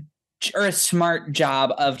does a good or a smart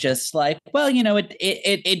job of just like, well, you know,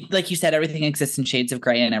 it like you said, everything exists in shades of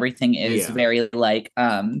gray and everything is very like,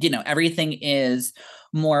 you know, everything is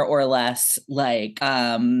more or less like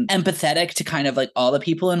empathetic to kind of like all the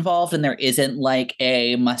people involved, and there isn't like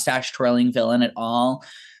a mustache twirling villain at all.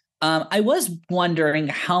 I was wondering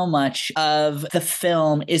how much of the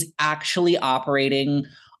film is actually operating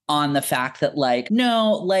on the fact that like,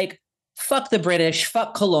 no, like, fuck the British,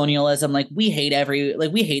 fuck colonialism, like, we hate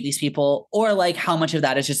these people, or like how much of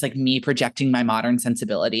that is just like me projecting my modern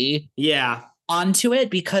sensibility onto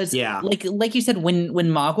it, because like you said, when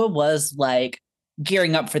Magua was like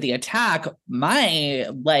gearing up for the attack, my,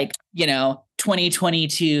 like, you know,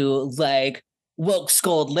 2022 like woke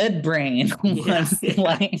skulled lid brain was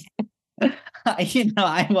like, you know,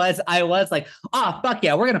 I was like, fuck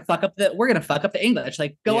yeah, we're gonna fuck up the English,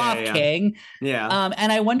 like, go off, King.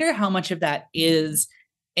 And I wonder how much of that is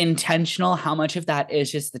intentional, how much of that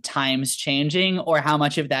is just the times changing, or how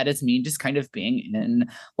much of that is me just kind of being in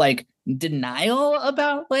like denial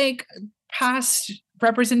about like past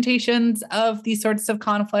representations of these sorts of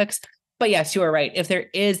conflicts. But yes, you are right. If there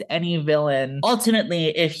is any villain,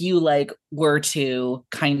 ultimately, if you like were to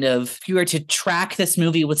track this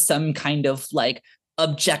movie with some kind of like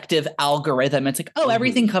objective algorithm, it's like, oh,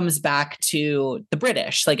 everything comes back to the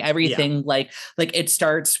British. Like everything, like it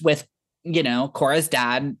starts with, you know, Cora's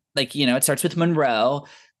dad, like, you know, it starts with Monroe.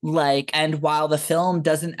 Like, and while the film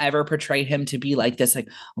doesn't ever portray him to be like this like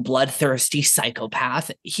bloodthirsty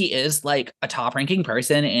psychopath, he is like a top-ranking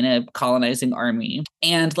person in a colonizing army.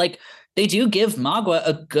 And like they do give Magua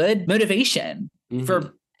a good motivation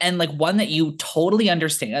for, and like one that you totally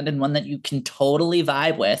understand and one that you can totally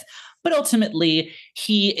vibe with. But ultimately,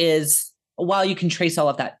 he is, while you can trace all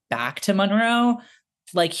of that back to Monroe,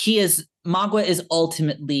 like Magua is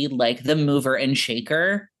ultimately like the mover and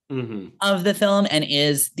shaker of the film and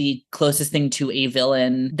is the closest thing to a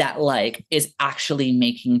villain that like is actually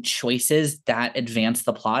making choices that advance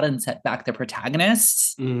the plot and set back the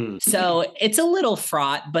protagonists. So it's a little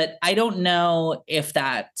fraught, but I don't know if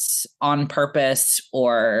that's on purpose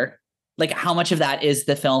or like how much of that is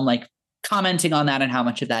the film like commenting on that and how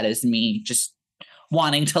much of that is me just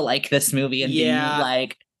wanting to like this movie and being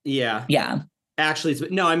like, yeah. Actually,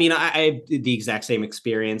 no, I mean, I did the exact same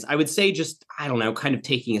experience. I would say just, I don't know, kind of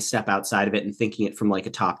taking a step outside of it and thinking it from like a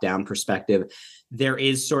top-down perspective. There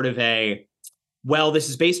is sort of this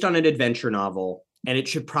is based on an adventure novel, and it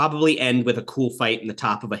should probably end with a cool fight in the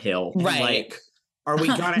top of a hill. Right. Like, are we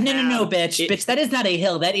gonna No, bitch. Bitch, that is not a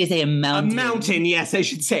hill. That is a mountain. A mountain, yes, I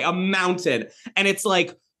should say. A mountain. And it's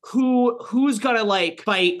like, who's gonna like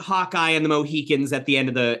fight Hawkeye and the Mohicans at the end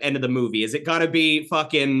of the movie? Is it gonna be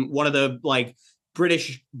fucking one of the like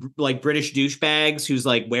British douchebags who's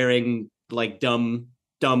like wearing like dumb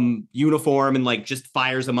uniform and like just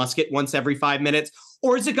fires a musket once every 5 minutes?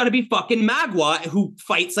 Or is it gonna be fucking Magua who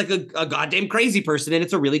fights like a goddamn crazy person and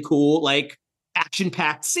it's a really cool like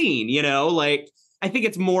action-packed scene, you know? Like I think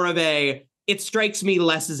it's more of it strikes me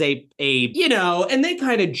less as a you know, and they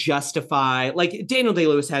kind of justify, like Daniel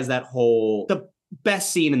Day-Lewis has the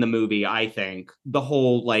best scene in the movie, I think, the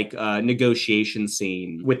whole like negotiation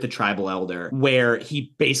scene with the tribal elder, where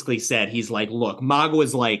he basically said, he's like, look,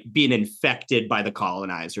 Magua's like being infected by the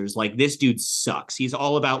colonizers. Like this dude sucks. He's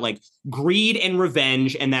all about like greed and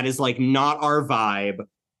revenge, and that is like not our vibe.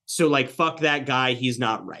 So like, fuck that guy. He's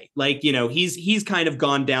not right. Like, you know, he's kind of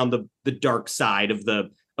gone down the dark side of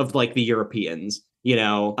like the Europeans, you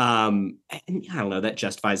know, and I don't know, that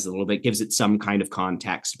justifies it a little bit, gives it some kind of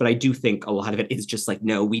context. But I do think a lot of it is just like,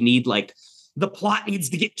 no, we need like the plot needs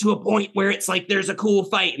to get to a point where it's like there's a cool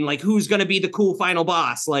fight and like who's going to be the cool final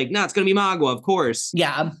boss? Like, no, it's going to be Magua, of course.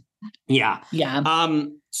 Yeah.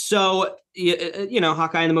 So, you know,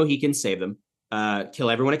 Hawkeye and the Mohicans save them, kill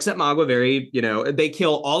everyone except Magua. They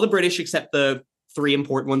kill all the British except the 3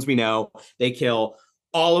 important ones we know. They kill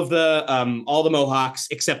all the Mohawks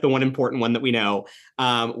except the one important one that we know.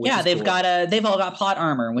 They've all got plot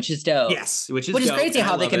armor, which is dope. Yes, which is crazy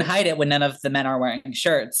how they can hide it when none of the men are wearing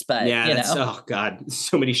shirts. But oh god,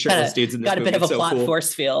 so many shirtless dudes in this movie. Got a bit of a plot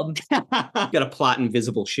force field. Got a plot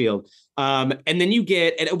invisible shield. And then you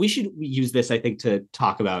get, and we should use this, I think, to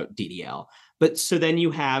talk about DDL. But so then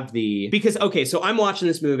you have so I'm watching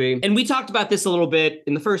this movie, and we talked about this a little bit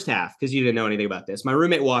in the first half because you didn't know anything about this. My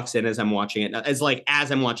roommate walks in as I'm watching it, as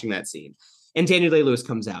I'm watching that scene, and Daniel Day-Lewis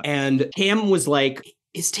comes out, and Cam was like,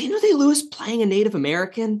 "Is Daniel Day-Lewis playing a Native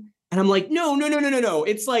American?" And I'm like, "No.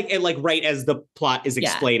 It's like," and like right as the plot is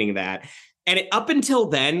explaining that. And up until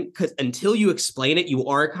then, because until you explain it, you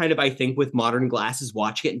are kind of, I think, with modern glasses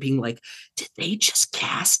watching it and being like, did they just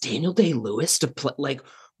cast Daniel Day-Lewis to play? Like,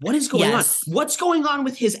 what is going on? What's going on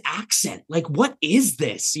with his accent? Like, what is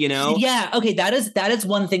this, you know? Yeah, okay, that is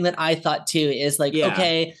one thing that I thought too, is like,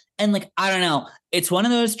 okay, and like, I don't know, it's one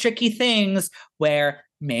of those tricky things where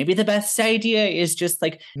maybe the best idea is just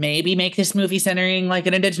like, maybe make this movie centering like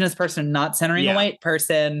an Indigenous person, not centering a white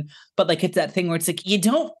person. But like, it's that thing where it's like, you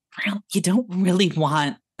don't really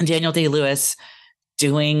want Daniel Day-Lewis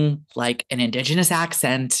doing like an Indigenous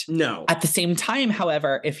accent. No. At the same time,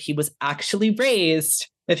 however, if he was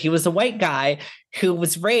a white guy who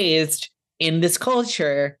was raised in this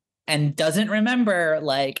culture and doesn't remember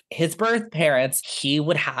like his birth parents, he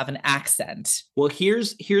would have an accent. Well,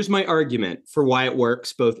 here's my argument for why it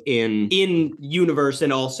works both in universe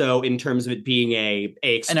and also in terms of it being a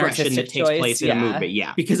expression that takes place in a movie.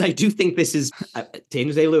 Yeah, because I do think this is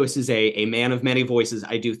Daniel Day-Lewis is a man of many voices.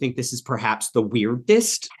 I do think this is perhaps the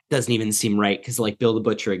weirdest. Doesn't even seem right because like Bill the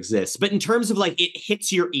Butcher exists, but in terms of like it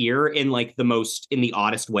hits your ear in like in the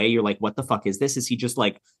oddest way. You're like, what the fuck is this? Is he just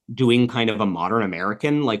like doing kind of a modern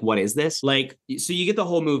American? Like, what is this? Like, so you get the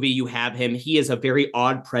whole movie, you have him, he is a very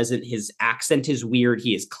odd present, his accent is weird,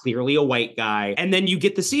 he is clearly a white guy. And then you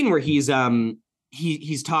get the scene where he's talking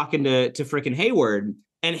to frickin' Hayward,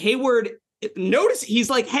 and Hayward, notice he's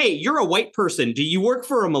like, hey, you're a white person. Do you work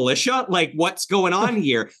for a militia? Like, what's going on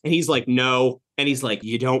here? And he's like, no. And he's like,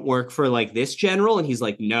 you don't work for like this general? And he's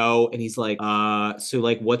like, no. And he's like, so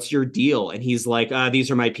like, what's your deal? And he's like, these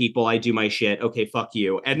are my people. I do my shit. Okay, fuck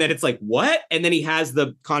you. And then it's like, what? And then he has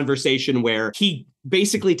the conversation where he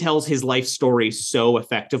basically tells his life story so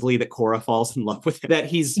effectively that Cora falls in love with him.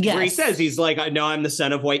 That where he says, he's like, no, I'm the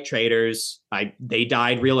son of white traders. They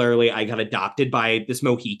died real early. I got adopted by this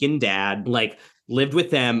Mohican dad. Like, lived with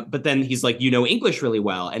them, but then he's like, you know English really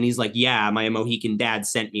well. And he's like, yeah, my Mohican dad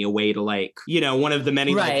sent me away to like, one of the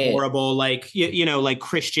many like horrible, like, like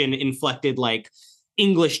Christian inflected, like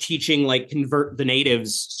English teaching, like convert the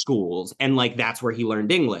natives schools. And like, that's where he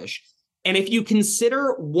learned English. And if you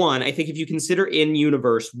consider in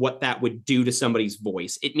universe what that would do to somebody's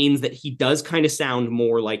voice, it means that he does kind of sound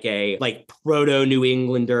more like a like proto New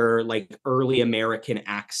Englander, like early American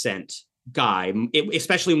accent guy,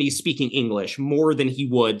 especially when he's speaking English, more than he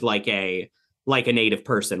would like a native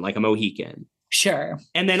person, like a Mohican. Sure.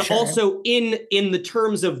 And then also in the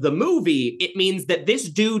terms of the movie, it means that this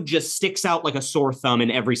dude just sticks out like a sore thumb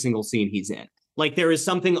in every single scene he's in. Like there is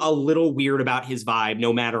something a little weird about his vibe,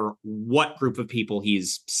 no matter what group of people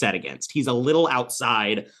he's set against. He's a little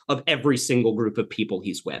outside of every single group of people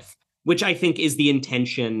he's with, which I think is the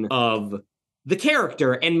intention of the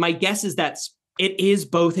character. And my guess is it is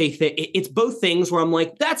both it's both things where I'm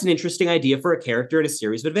like, that's an interesting idea for a character in a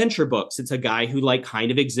series of adventure books. It's a guy who like kind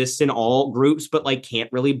of exists in all groups, but like can't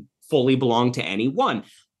really fully belong to any one.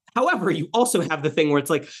 However, you also have the thing where it's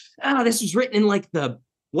like, this was written in like the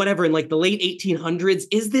late 1800s.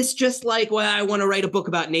 Is this just like, well, I want to write a book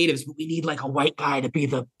about natives, but we need like a white guy to be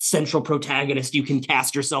the central protagonist you can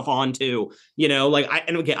cast yourself onto, like,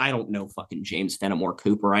 I don't know fucking James Fenimore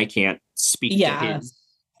Cooper. I can't speak to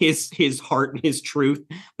his heart and his truth,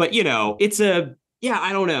 but it's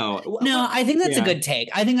I don't know. No, I think that's a good take.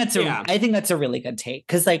 I think that's a really good take.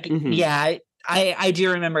 Cause like, I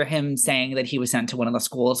do remember him saying that he was sent to one of the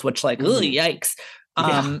schools, which like, yikes.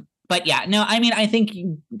 But yeah, no, I mean, I think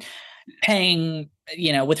paying,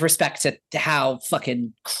 with respect to how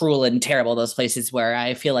fucking cruel and terrible those places were,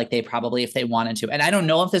 I feel like they probably, if they wanted to, and I don't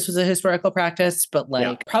know if this was a historical practice, but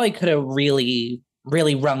like probably could have really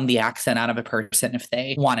wrung the accent out of a person if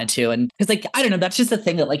they wanted to. And because like, I don't know, that's just the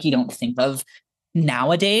thing that like you don't think of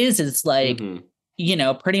nowadays is like,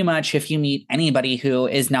 pretty much if you meet anybody who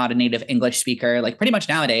is not a native English speaker, like pretty much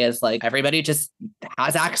nowadays, like everybody just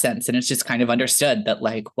has accents and it's just kind of understood that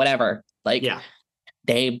like, whatever, like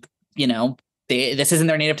this isn't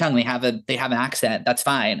their native tongue. They have an accent. That's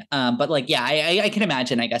fine. But like, I can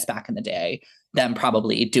imagine, I guess back in the day, them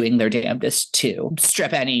probably doing their damnedest to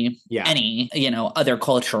strip any other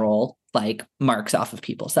cultural like marks off of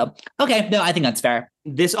people. So, okay. No, I think that's fair.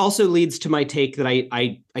 This also leads to my take that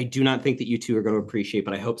I do not think that you two are going to appreciate,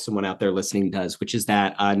 but I hope someone out there listening does, which is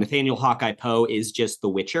that Nathaniel Hawkeye Poe is just The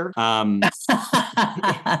Witcher.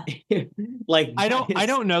 Like I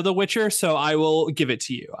don't know The Witcher, so I will give it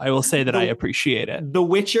to you. I will say that I appreciate it. The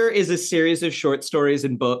Witcher is a series of short stories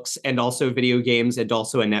and books and also video games and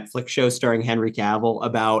also a Netflix show starring Henry Cavill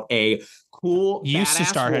about a cool used to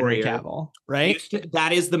star warrior. Henry Cavill, right?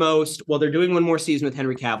 That is the most. Well, they're doing one more season with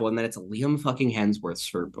Henry Cavill, and then it's Liam fucking Hemsworth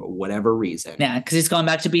for whatever reason. Yeah, because he's going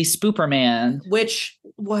back to be Spooperman. Which,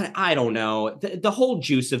 I don't know. The whole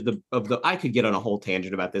juice of the I could get on a whole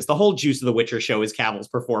tangent about this. The whole juice of the Witcher show is Cavill's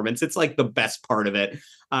performance. It's like the best part of it.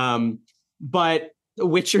 But The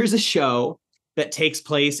Witcher is a show that takes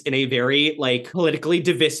place in a very like politically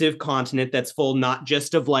divisive continent that's full not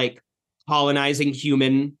just of like colonizing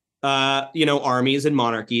human armies and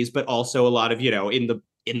monarchies, but also a lot of,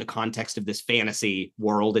 in the context of this fantasy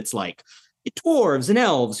world, it's like dwarves and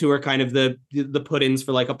elves who are kind of the put-ins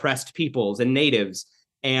for like oppressed peoples and natives.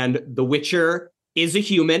 And The Witcher is a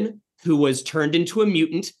human who was turned into a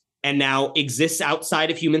mutant and now exists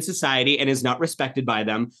outside of human society and is not respected by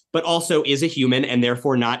them, but also is a human and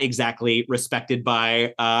therefore not exactly respected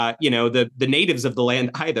by, the natives of the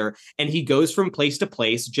land either. And he goes from place to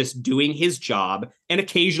place just doing his job and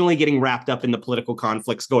occasionally getting wrapped up in the political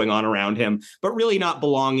conflicts going on around him, but really not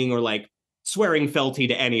belonging or like swearing fealty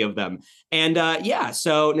to any of them. And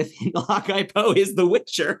so Nathaniel Hawkeye Poe is The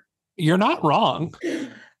Witcher. You're not wrong.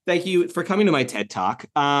 Thank you for coming to my TED Talk.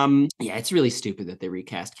 It's really stupid that they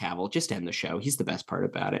recast Cavill. Just end the show. He's the best part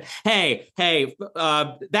about it. Hey,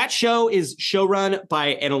 that show is showrun by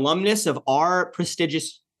an alumnus of our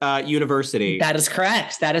prestigious University. That is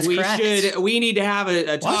correct. That is correct. We need to have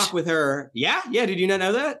a talk with her. Yeah. Did you not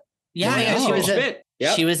know that? Yeah. She was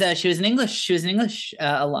Yep. She was an English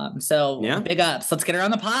alum. So big ups. Let's get her on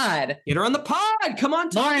the pod. Get her on the pod. Come on,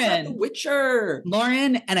 talk about The Witcher.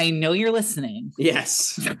 Lauren, and I know you're listening.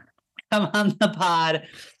 Yes. Come on the pod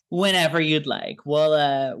whenever you'd like.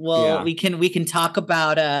 We can talk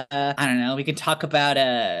about I don't know. We can talk about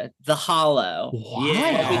The Hollow.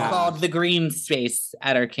 What we called the green space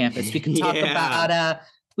at our campus. We can talk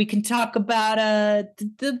about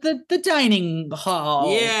the dining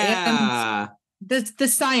hall. Yeah. The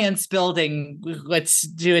science building. Let's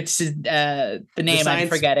do it. The name I'm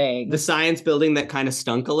forgetting. The science building that kind of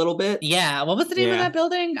stunk a little bit. Yeah. What was the name of that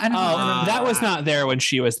building? I don't know. That was not there when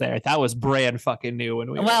she was there. That was brand fucking new when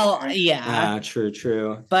we were there. Yeah.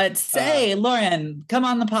 True. But say, Lauren, come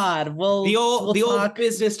on the pod. The old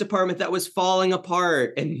business department that was falling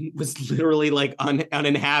apart and was literally like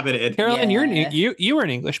uninhabited. Carolyn, you were an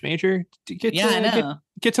English major. I know.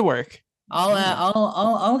 Get to work.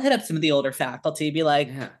 I'll hit up some of the older faculty. Be like,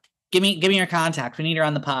 give me your contact. We need her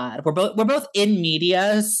on the pod. We're both in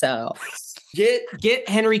media, so get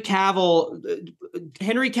Henry Cavill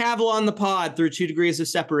on the pod through 2 Degrees of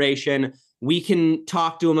Separation. We can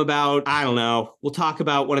talk to him about, I don't know, we'll talk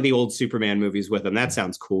about one of the old Superman movies with him. That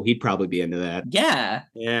sounds cool. He'd probably be into that. Yeah.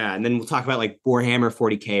 Yeah. And then we'll talk about like Warhammer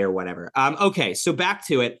 40K or whatever. Okay. So back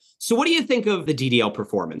to it. So what do you think of the DDL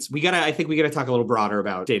performance? I think we gotta talk a little broader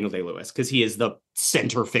about Daniel Day-Lewis because he is the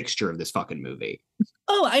center fixture of this fucking movie.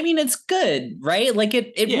 Oh, I mean, it's good, right? Like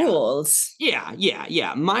it rules. Yeah.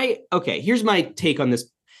 Here's my take on this.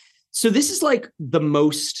 So this is like the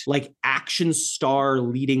most like action star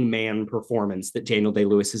leading man performance that Daniel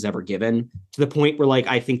Day-Lewis has ever given, to the point where like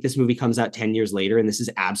I think this movie comes out 10 years later and this is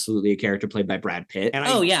absolutely a character played by Brad Pitt. And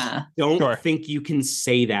I don't think you can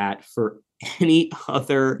say that for any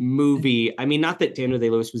other movie. I mean, not that Daniel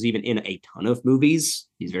Day-Lewis was even in a ton of movies.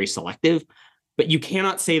 He's very selective, but you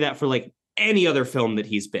cannot say that for like any other film that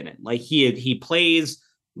he's been in. Like he plays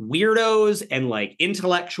weirdos and like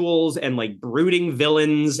intellectuals and like brooding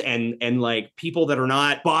villains and like people that are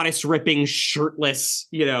not bodice ripping, shirtless,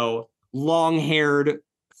 long-haired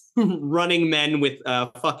running men with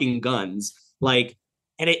fucking guns. Like,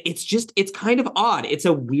 and it's kind of odd. It's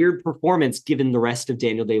a weird performance given the rest of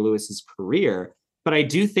Daniel Day-Lewis's career. But I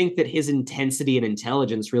do think that his intensity and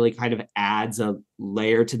intelligence really kind of adds a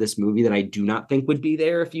layer to this movie that I do not think would be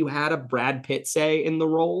there if you had a Brad Pitt, say, in the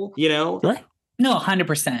role, Sure. No,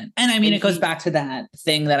 100%. And I mean, it goes back to that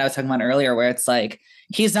thing that I was talking about earlier, where it's like,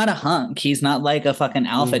 he's not a hunk. He's not like a fucking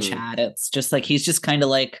alpha Chad. It's just like, he's just kind of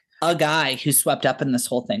like a guy who's swept up in this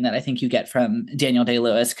whole thing that I think you get from Daniel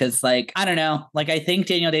Day-Lewis. Cause like, I don't know, like, I think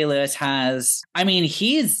Daniel Day-Lewis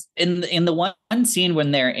he's in the one scene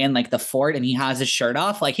when they're in like the fort and he has his shirt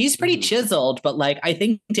off, like he's pretty chiseled, but like, I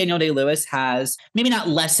think Daniel Day-Lewis has maybe not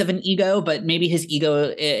less of an ego, but maybe his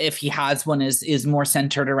ego, if he has one, is more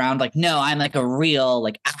centered around like, no, I'm like a real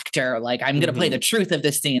like actor. Like I'm going to play the truth of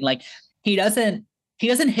this scene. Like he doesn't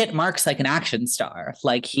hit marks like an action star.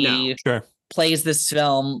 Like he plays this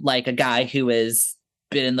film like a guy who has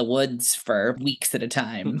been in the woods for weeks at a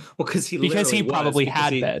time. Well, because he probably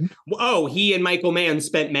had been. Oh, he and Michael Mann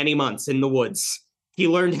spent many months in the woods. He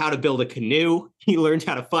learned how to build a canoe. He learned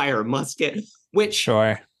how to fire a musket. Which,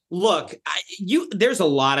 look, there's a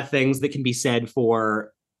lot of things that can be said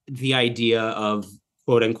for the idea of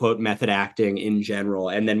quote unquote method acting in general,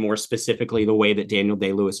 and then more specifically the way that Daniel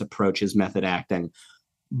Day-Lewis approaches method acting.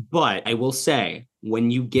 But I will say, when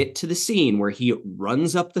you get to the scene where he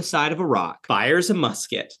runs up the side of a rock, fires a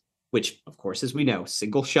musket, which, of course, as we know,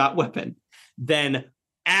 single shot weapon, then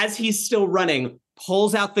as he's still running,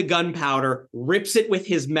 pulls out the gunpowder, rips it with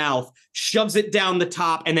his mouth, shoves it down the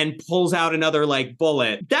top, and then pulls out another like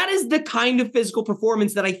bullet. That is the kind of physical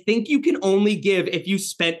performance that I think you can only give if you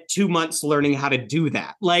spent 2 months learning how to do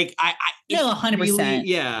that. Like, no, 100%. Really,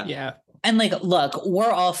 yeah. And like, look,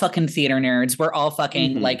 we're all fucking theater nerds. We're all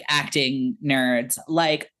fucking like acting nerds.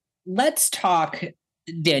 Like, let's talk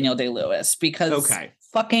Daniel Day-Lewis because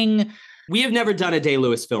fucking. We have never done a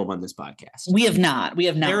Day-Lewis film on this podcast. We have not.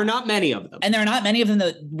 There are not many of them. And there are not many of them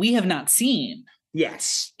that we have not seen.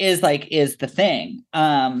 Yes. Is the thing.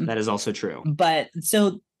 That is also true. But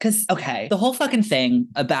the whole fucking thing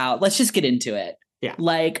about, let's just get into it. Yeah.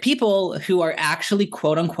 Like people who are actually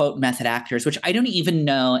quote unquote method actors, which I don't even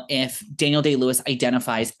know if Daniel Day-Lewis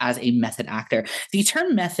identifies as a method actor. The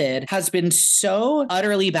term method has been so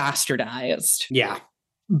utterly bastardized. Yeah.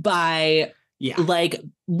 By like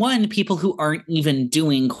one, people who aren't even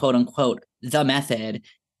doing quote unquote the method,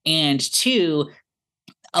 and two,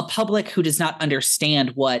 a public who does not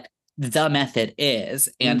understand what the method is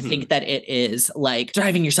and think that it is like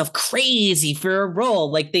driving yourself crazy for a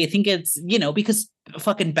role. Like they think it's, you know, because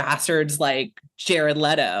fucking bastards like Jared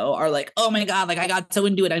Leto are like, oh my God, like I got so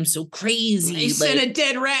into it. I'm so crazy. They sent a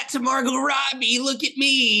dead rat to Margot Robbie. Look at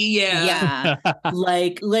me. Yeah.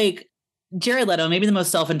 like Jared Leto, maybe the most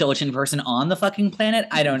self-indulgent person on the fucking planet.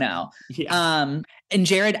 I don't know. Yeah. And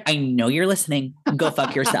Jared, I know you're listening. Go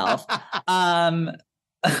fuck yourself.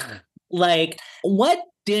 Like what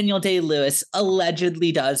Daniel Day-Lewis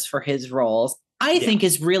allegedly does for his roles, I think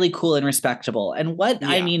is really cool and respectable. And what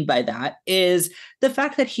I mean by that is the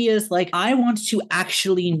fact that he is like, I want to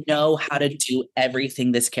actually know how to do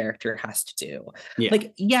everything this character has to do.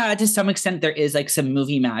 Like, to some extent, there is like some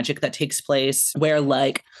movie magic that takes place where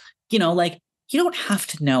like, you know, like you don't have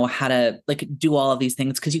to know how to like do all of these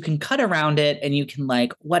things because you can cut around it and you can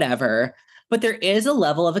like whatever. But there is a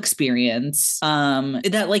level of experience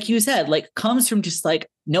that, like you said, like comes from just like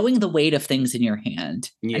knowing the weight of things in your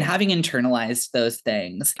hand and having internalized those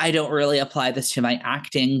things. I don't really apply this to my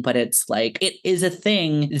acting, but it's like it is a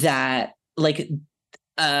thing that like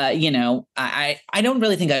you know, I don't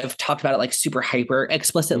really think I've talked about it like super hyper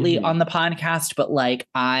explicitly on the podcast, but like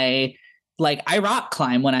I rock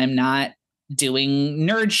climb when I'm not doing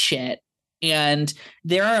nerd shit. And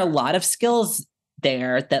there are a lot of skills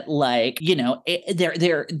there that like, you know,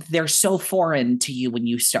 they're so foreign to you when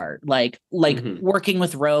you start like working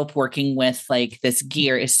with rope, working with like this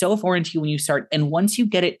gear is so foreign to you when you start. And once you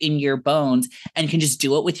get it in your bones and can just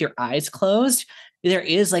do it with your eyes closed, there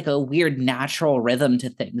is like a weird natural rhythm to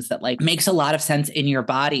things that like makes a lot of sense in your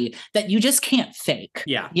body that you just can't fake.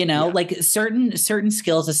 You know, like certain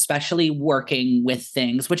skills, especially working with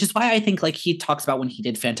things, which is why I think like he talks about when he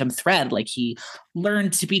did Phantom Thread, like he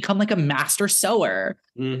learned to become like a master sewer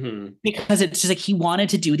because it's just like he wanted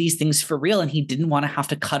to do these things for real and he didn't want to have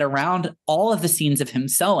to cut around all of the scenes of him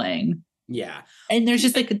sewing. And there's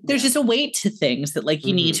just like there's just a weight to things that like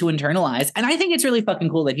you need to internalize. And I think it's really fucking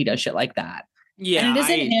cool that he does shit like that. And it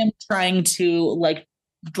isn't him trying to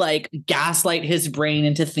like gaslight his brain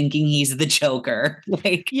into thinking he's the Joker.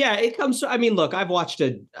 Like, it comes. I mean, look, I've watched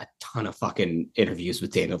a ton of fucking interviews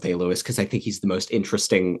with Daniel Day-Lewis because I think he's the most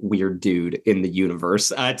interesting weird dude in the universe.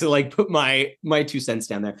 To like put my 2 cents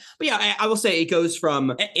down there. But yeah, I will say it goes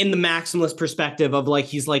from in the maximalist perspective of like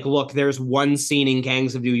he's like, look, there's one scene in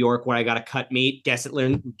Gangs of New York where I got to cut meat. Guess it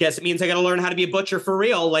means I got to learn how to be a butcher for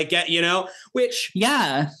real. Like, you know, which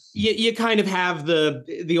you kind of have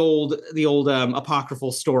the old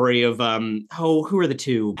apocryphal story of who are the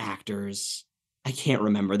 2 actors? I can't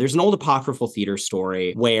remember. There's an old apocryphal theater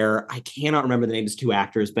story where I cannot remember the names of 2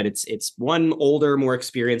 actors, but it's one older, more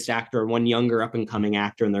experienced actor and one younger up and coming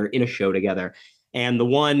actor, and they're in a show together. And the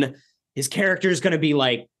one, his character is going to be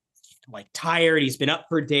like tired. He's been up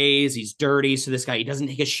for days. He's dirty. So this guy, he doesn't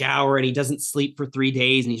take a shower and he doesn't sleep for 3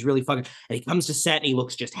 days. And he's really fucking, and he comes to set and he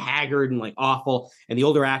looks just haggard and like awful. And the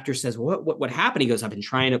older actor says, what happened? He goes, I've been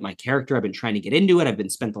trying out my character. I've been trying to get into it. I've been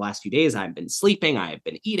spent the last few days. I've been sleeping. I've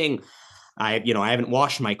been eating. I haven't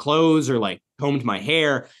washed my clothes or like combed my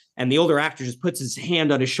hair. And the older actor just puts his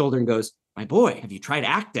hand on his shoulder and goes, my boy, have you tried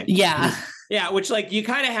acting? Which like you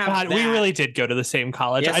kind of have. God, we really did go to the same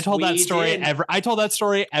college. Yes, I told that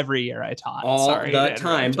story every year I taught. All the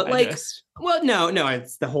time. But like, well, no,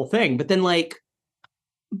 it's the whole thing. But then like,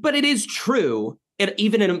 but it is true.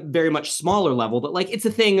 Even at a very much smaller level, but like it's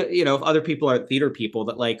a thing, you know, if other people are theater people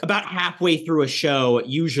that like about halfway through a show,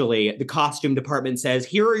 usually the costume department says,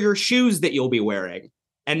 here are your shoes that you'll be wearing.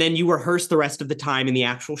 And then you rehearse the rest of the time in the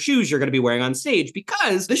actual shoes you're going to be wearing on stage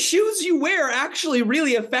because the shoes you wear actually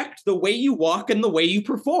really affect the way you walk and the way you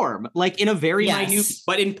perform, like in a very minute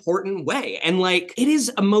but important way. And like it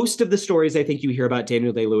is most of the stories I think you hear about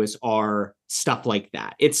Daniel Day-Lewis are stuff like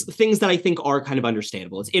that. It's things that I think are kind of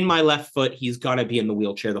understandable. It's in my left foot. He's going to be in the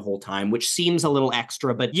wheelchair the whole time, which seems a little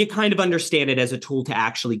extra, but you kind of understand it as a tool to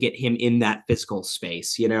actually get him in that physical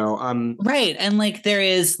space, you know? Right. And like there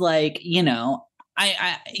is like, you know,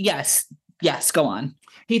 yes, go on.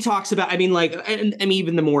 He talks about, I mean, like, and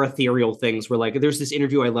even the more ethereal things where like, there's this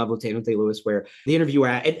interview I love with Daniel Day-Lewis where the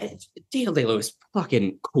interviewer, Daniel Day-Lewis,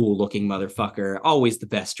 fucking cool looking motherfucker, always the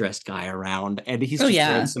best dressed guy around. And he's just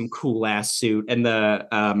wearing some cool ass suit. And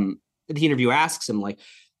the interviewer asks him like,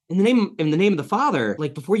 in the name of the Father,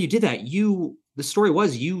 like before you did that, the story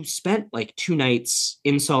was you spent like 2 nights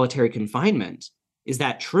in solitary confinement. Is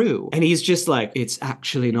that true? And he's just like, it's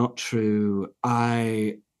actually not true.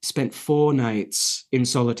 I spent 4 nights in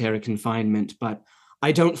solitary confinement, but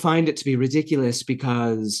I don't find it to be ridiculous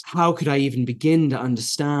because how could I even begin to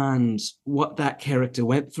understand what that character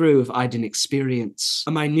went through if I didn't experience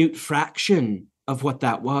a minute fraction of what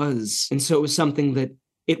that was? And so it was something that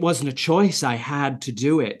it wasn't a choice. I had to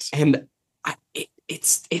do it. And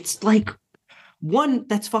it's like, one,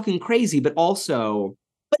 that's fucking crazy, but also...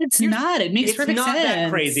 But it's not. It makes perfect sense. It's not that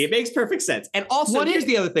crazy. It makes perfect sense. And also, here's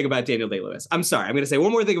the other thing about Daniel Day-Lewis. I'm sorry. I'm going to say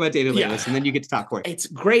one more thing about Daniel Day-Lewis, and then you get to talk for it. It's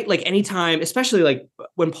great, like, anytime, especially, like,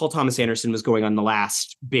 when Paul Thomas Anderson was going on the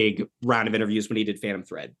last big round of interviews when he did Phantom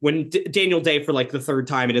Thread. When Daniel Day, for, like, the third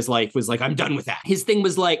time in his life, was like, I'm done with that. His thing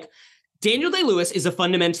was, like, Daniel Day-Lewis is a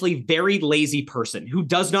fundamentally very lazy person who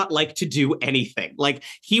does not like to do anything. Like,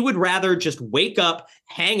 he would rather just wake up,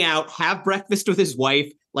 hang out, have breakfast with his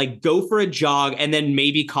wife, like go for a jog, and then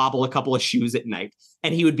maybe cobble a couple of shoes at night.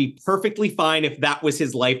 And he would be perfectly fine if that was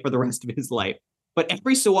his life for the rest of his life. But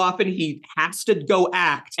every so often he has to go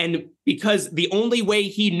act. And because the only way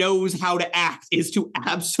he knows how to act is to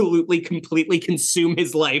absolutely, completely consume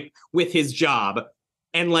his life with his job.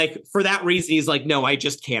 And like, for that reason, he's like, no, I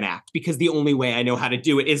just can't act, because the only way I know how to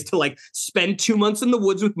do it is to like spend 2 months in the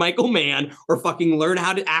woods with Michael Mann, or fucking learn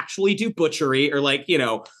how to actually do butchery, or like, you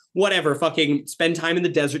know, whatever, fucking spend time in the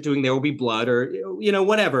desert doing There Will Be Blood, or, you know,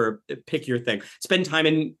 whatever, pick your thing. Spend time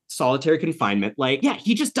in solitary confinement. Like, yeah,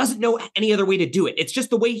 he just doesn't know any other way to do it. It's just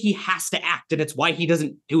the way he has to act, and it's why he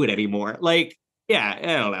doesn't do it anymore. Like, yeah,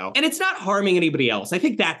 I don't know. And it's not harming anybody else. I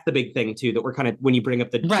think that's the big thing, too, that we're kind of, when you bring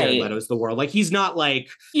up the Jared Leto's the world, like, he's not like,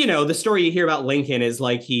 you know, the story you hear about Lincoln is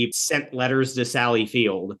like he sent letters to Sally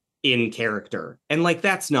Field in character. And like,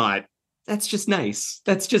 that's just nice.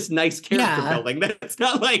 That's just nice character building. That's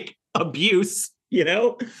not like abuse, you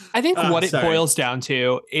know? I think what it boils down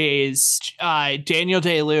to is Daniel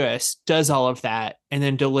Day-Lewis does all of that and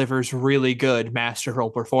then delivers really good masterful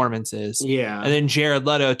performances. Yeah. And then Jared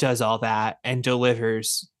Leto does all that and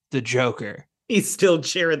delivers the Joker. He's still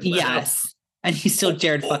Jared Leto. Yes. And he's still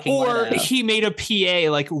Jared fucking Leto. Or he made a PA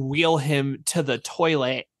like wheel him to the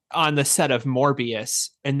toilet on the set of Morbius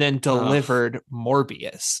and then delivered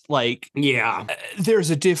Morbius. Like, yeah, there's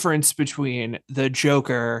a difference between the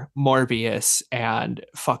Joker, Morbius, and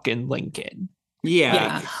fucking Lincoln.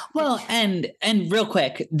 Yeah. Well, and real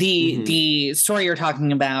quick, the story you're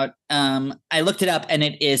talking about, I looked it up, and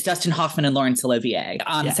it is Dustin Hoffman and Laurence Olivier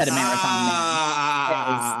on the set of Marathon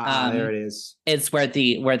Man. There it is. It's where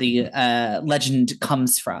the legend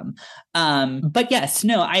comes from. But yes,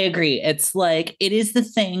 no, I agree. It's like, it is the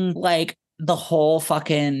thing, like, the whole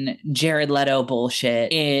fucking Jared Leto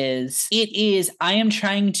bullshit is I am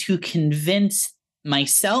trying to convince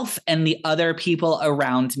myself and the other people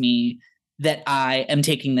around me that I am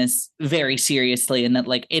taking this very seriously, and that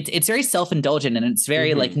like it's very self-indulgent, and it's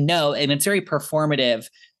very like, no, and it's very performative.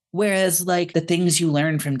 Whereas like the things you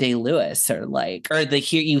learn from Day-Lewis are like, or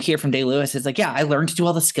you hear from Day-Lewis is like, yeah, I learned to do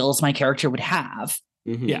all the skills my character would have.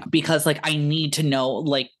 Yeah, because like I need to know,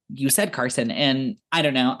 like you said, Carson, and I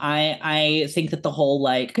don't know. I think that the whole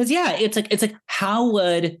like, because yeah, it's like how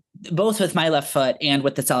would, both with My Left Foot and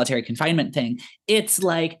with the solitary confinement thing, it's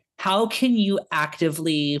like, how can you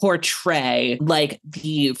actively portray like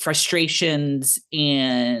the frustrations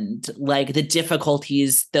and like the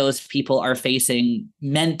difficulties those people are facing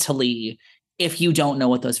mentally if you don't know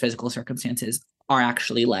what those physical circumstances are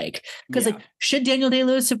actually like? Because like, should Daniel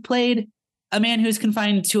Day-Lewis have played a man who's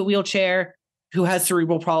confined to a wheelchair who has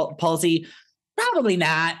cerebral palsy? Probably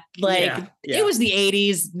not. Like, it was the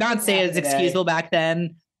 80s, not say it's excusable back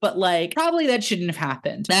then, but like probably that shouldn't have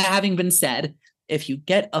happened. That having been said, if you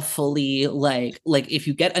get a fully like if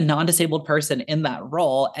you get a non-disabled person in that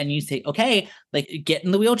role and you say, okay, like get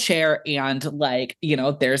in the wheelchair, and like, you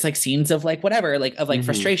know, there's like scenes of like whatever, like of like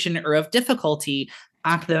frustration or of difficulty,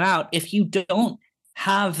 act them out. If you don't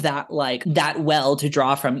have that like that well to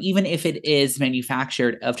draw from, even if it is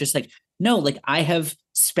manufactured, of just like, no, like I have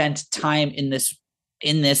spent time in this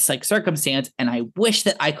like circumstance, and I wish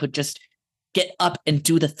that I could just get up and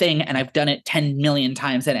do the thing, and I've done it 10 million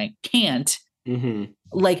times and I can't.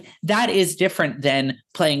 Like that is different than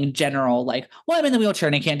playing general, like, well, I'm in the wheelchair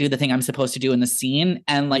and I can't do the thing I'm supposed to do in the scene,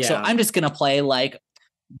 and like, so I'm just gonna play like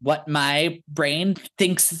what my brain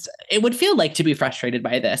thinks it would feel like to be frustrated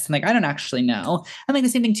by this, and like I don't actually know. And like the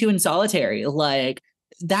same thing too in Solitary, like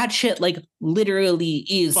that shit like literally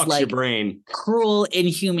is fucks like your brain, cruel,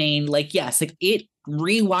 inhumane. Like, yes, like it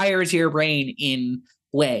rewires your brain in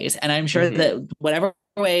ways, and I'm sure that whatever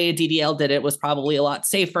way DDL did it was probably a lot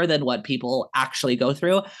safer than what people actually go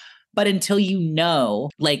through. But until you know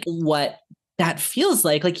like what that feels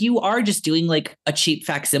like you are just doing like a cheap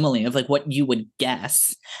facsimile of like what you would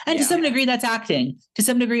guess. And to some degree that's acting. To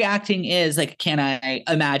some degree acting is like, can I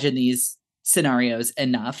imagine these scenarios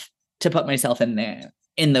enough to put myself in there,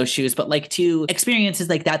 in those shoes? But like to experiences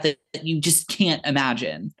like that you just can't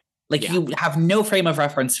imagine, like you have no frame of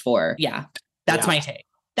reference for. That's my take.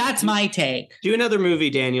 That's my take. Do another movie,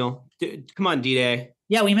 Daniel. Come on, D-Day.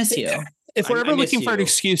 Yeah, we miss you. If we're ever looking for an you.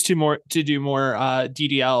 excuse to do more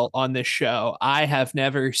DDL on this show, I have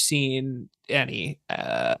never seen any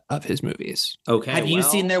of his movies. Okay. Have you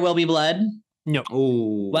seen There Will Be Blood? No.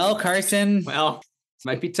 Oh. Well, Carson. Well,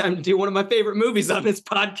 might be time to do one of my favorite movies on this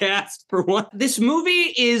podcast for one. This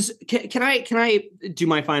movie is. Can I do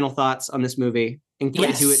my final thoughts on this movie and do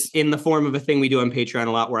it in the form of a thing we do on Patreon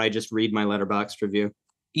a lot, where I just read my Letterboxd review?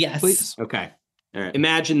 Yes. Please. Okay. All right.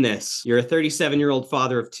 Imagine this: you're a 37-year-old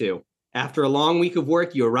father of two. After a long week of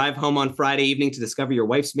work, you arrive home on Friday evening to discover your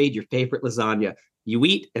wife's made your favorite lasagna. You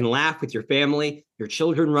eat and laugh with your family. Your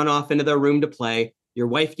children run off into their room to play. Your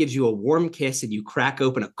wife gives you a warm kiss and you crack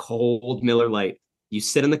open a cold Miller Lite. You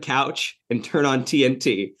sit on the couch and turn on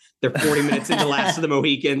TNT. They're 40 minutes into Last of the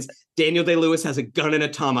Mohicans. Daniel Day-Lewis has a gun and a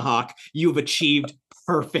tomahawk. You've achieved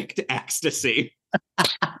perfect ecstasy.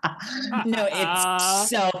 No, it's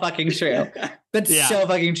so fucking true. That's so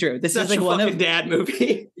fucking true. This is like a one fucking of dad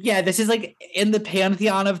movie. Yeah, this is like in the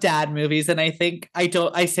pantheon of dad movies, and I think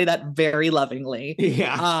I say that very lovingly.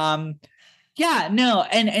 Yeah. Yeah, no,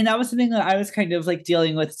 and that was something that I was kind of like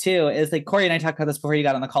dealing with too. Is like Corey and I talked about this before you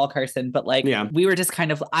got on the call, Carson. But like, we were just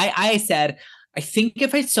kind of I said, I think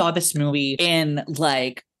if I saw this movie in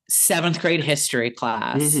like 7th grade history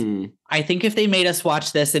class, I think if they made us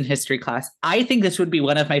watch this in history class, I think this would be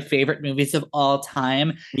one of my favorite movies of all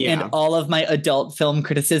time. Yeah. And all of my adult film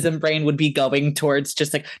criticism brain would be going towards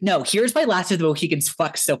just like, no, here's why Last of the Mohicans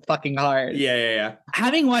fucks so fucking hard. Yeah.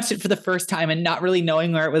 Having watched it for the first time and not really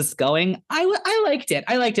knowing where it was going, I liked it.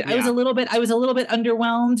 Yeah. I was a little bit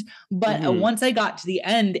underwhelmed, but once I got to the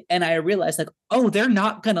end and I realized like, oh, they aren't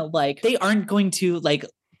going to like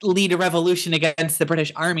lead a revolution against the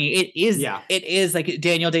British Army. It is like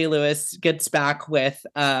Daniel Day-Lewis gets back with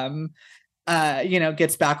Madeline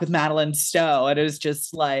Stowe. And it was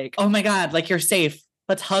just like, oh my God, like you're safe.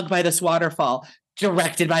 Let's hug by this waterfall.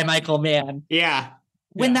 Directed by Michael Mann. Yeah.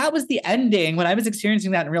 When that was the ending, when I was experiencing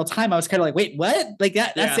that in real time, I was kind of like, wait, what? Like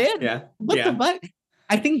that's it? Yeah. What the fuck?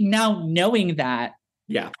 I think now knowing that,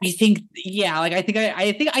 I think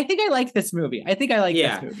I like this movie. I think I like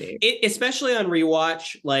this movie. Especially on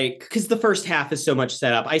rewatch, like, because the first half is so much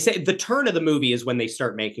set up. I say the turn of the movie is when they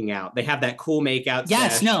start making out. They have that cool make out.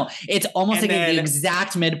 Yes, no, it's almost like the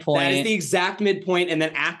exact midpoint. That is the exact midpoint. And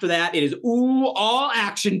then after that, it is, all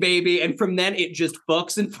action, baby. And from then it just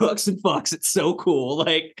fucks and fucks and fucks. It's so cool.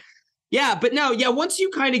 Like, yeah, but no, once you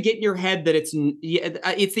kind of get in your head that it's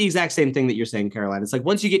the exact same thing that you're saying, Caroline. It's like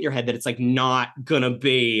once you get in your head that it's like not gonna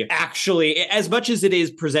be actually, as much as it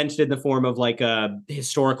is presented in the form of like a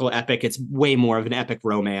historical epic, it's way more of an epic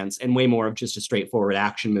romance and way more of just a straightforward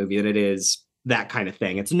action movie than it is that kind of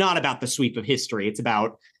thing. It's not about the sweep of history. It's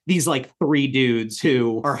about these like 3 dudes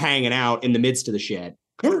who are hanging out in the midst of the shit.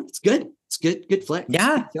 Yeah, it's good. It's good flick.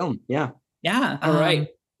 Yeah. Good film. Yeah. Yeah. All right.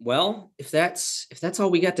 Well, if that's all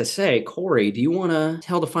we got to say, Corey, do you want to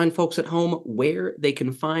tell the fine folks at home where they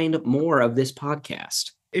can find more of this podcast?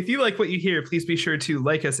 If you like what you hear, please be sure to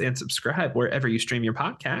like us and subscribe wherever you stream your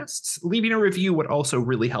podcasts. Leaving a review would also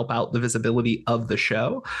really help out the visibility of the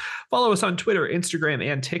show. Follow us on Twitter, Instagram,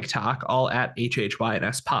 and TikTok, all at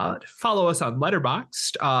HHYNSPod. Follow us on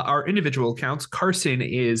Letterboxd. Our individual accounts, Carson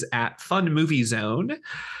is at Fun Movie Zone.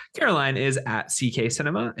 Caroline is at CK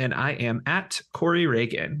Cinema, and I am at Corey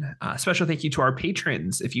Reagan. Special thank you to our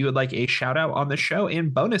patrons. If you would like a shout out on the show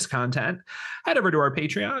and bonus content, head over to our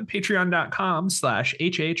Patreon,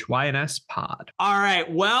 patreon.com/HHYNSpod. All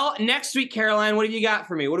right. Well, next week, Caroline, what have you got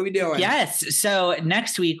for me? What are we doing? Yes. So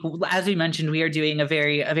next week, as we mentioned, we are doing a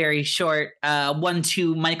very short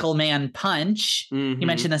 1-2 Michael Mann punch. You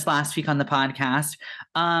mentioned this last week on the podcast.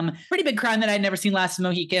 Pretty big crime that I'd never seen, Last of the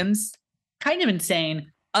Mohicans. Kind of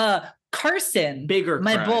insane. Carson,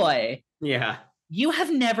 my boy. Yeah. You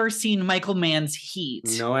have never seen Michael Mann's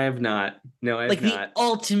Heat. No, I have not. The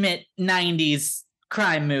ultimate 90s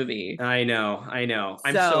crime movie. I know. I'm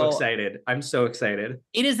so excited.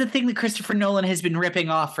 It is the thing that Christopher Nolan has been ripping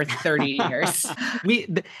off for 30 years.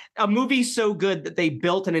 A movie so good that they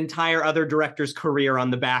built an entire other director's career on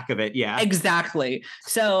the back of it. Yeah, exactly.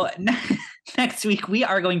 So next week we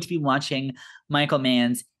are going to be watching Michael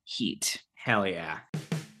Mann's Heat. Hell yeah.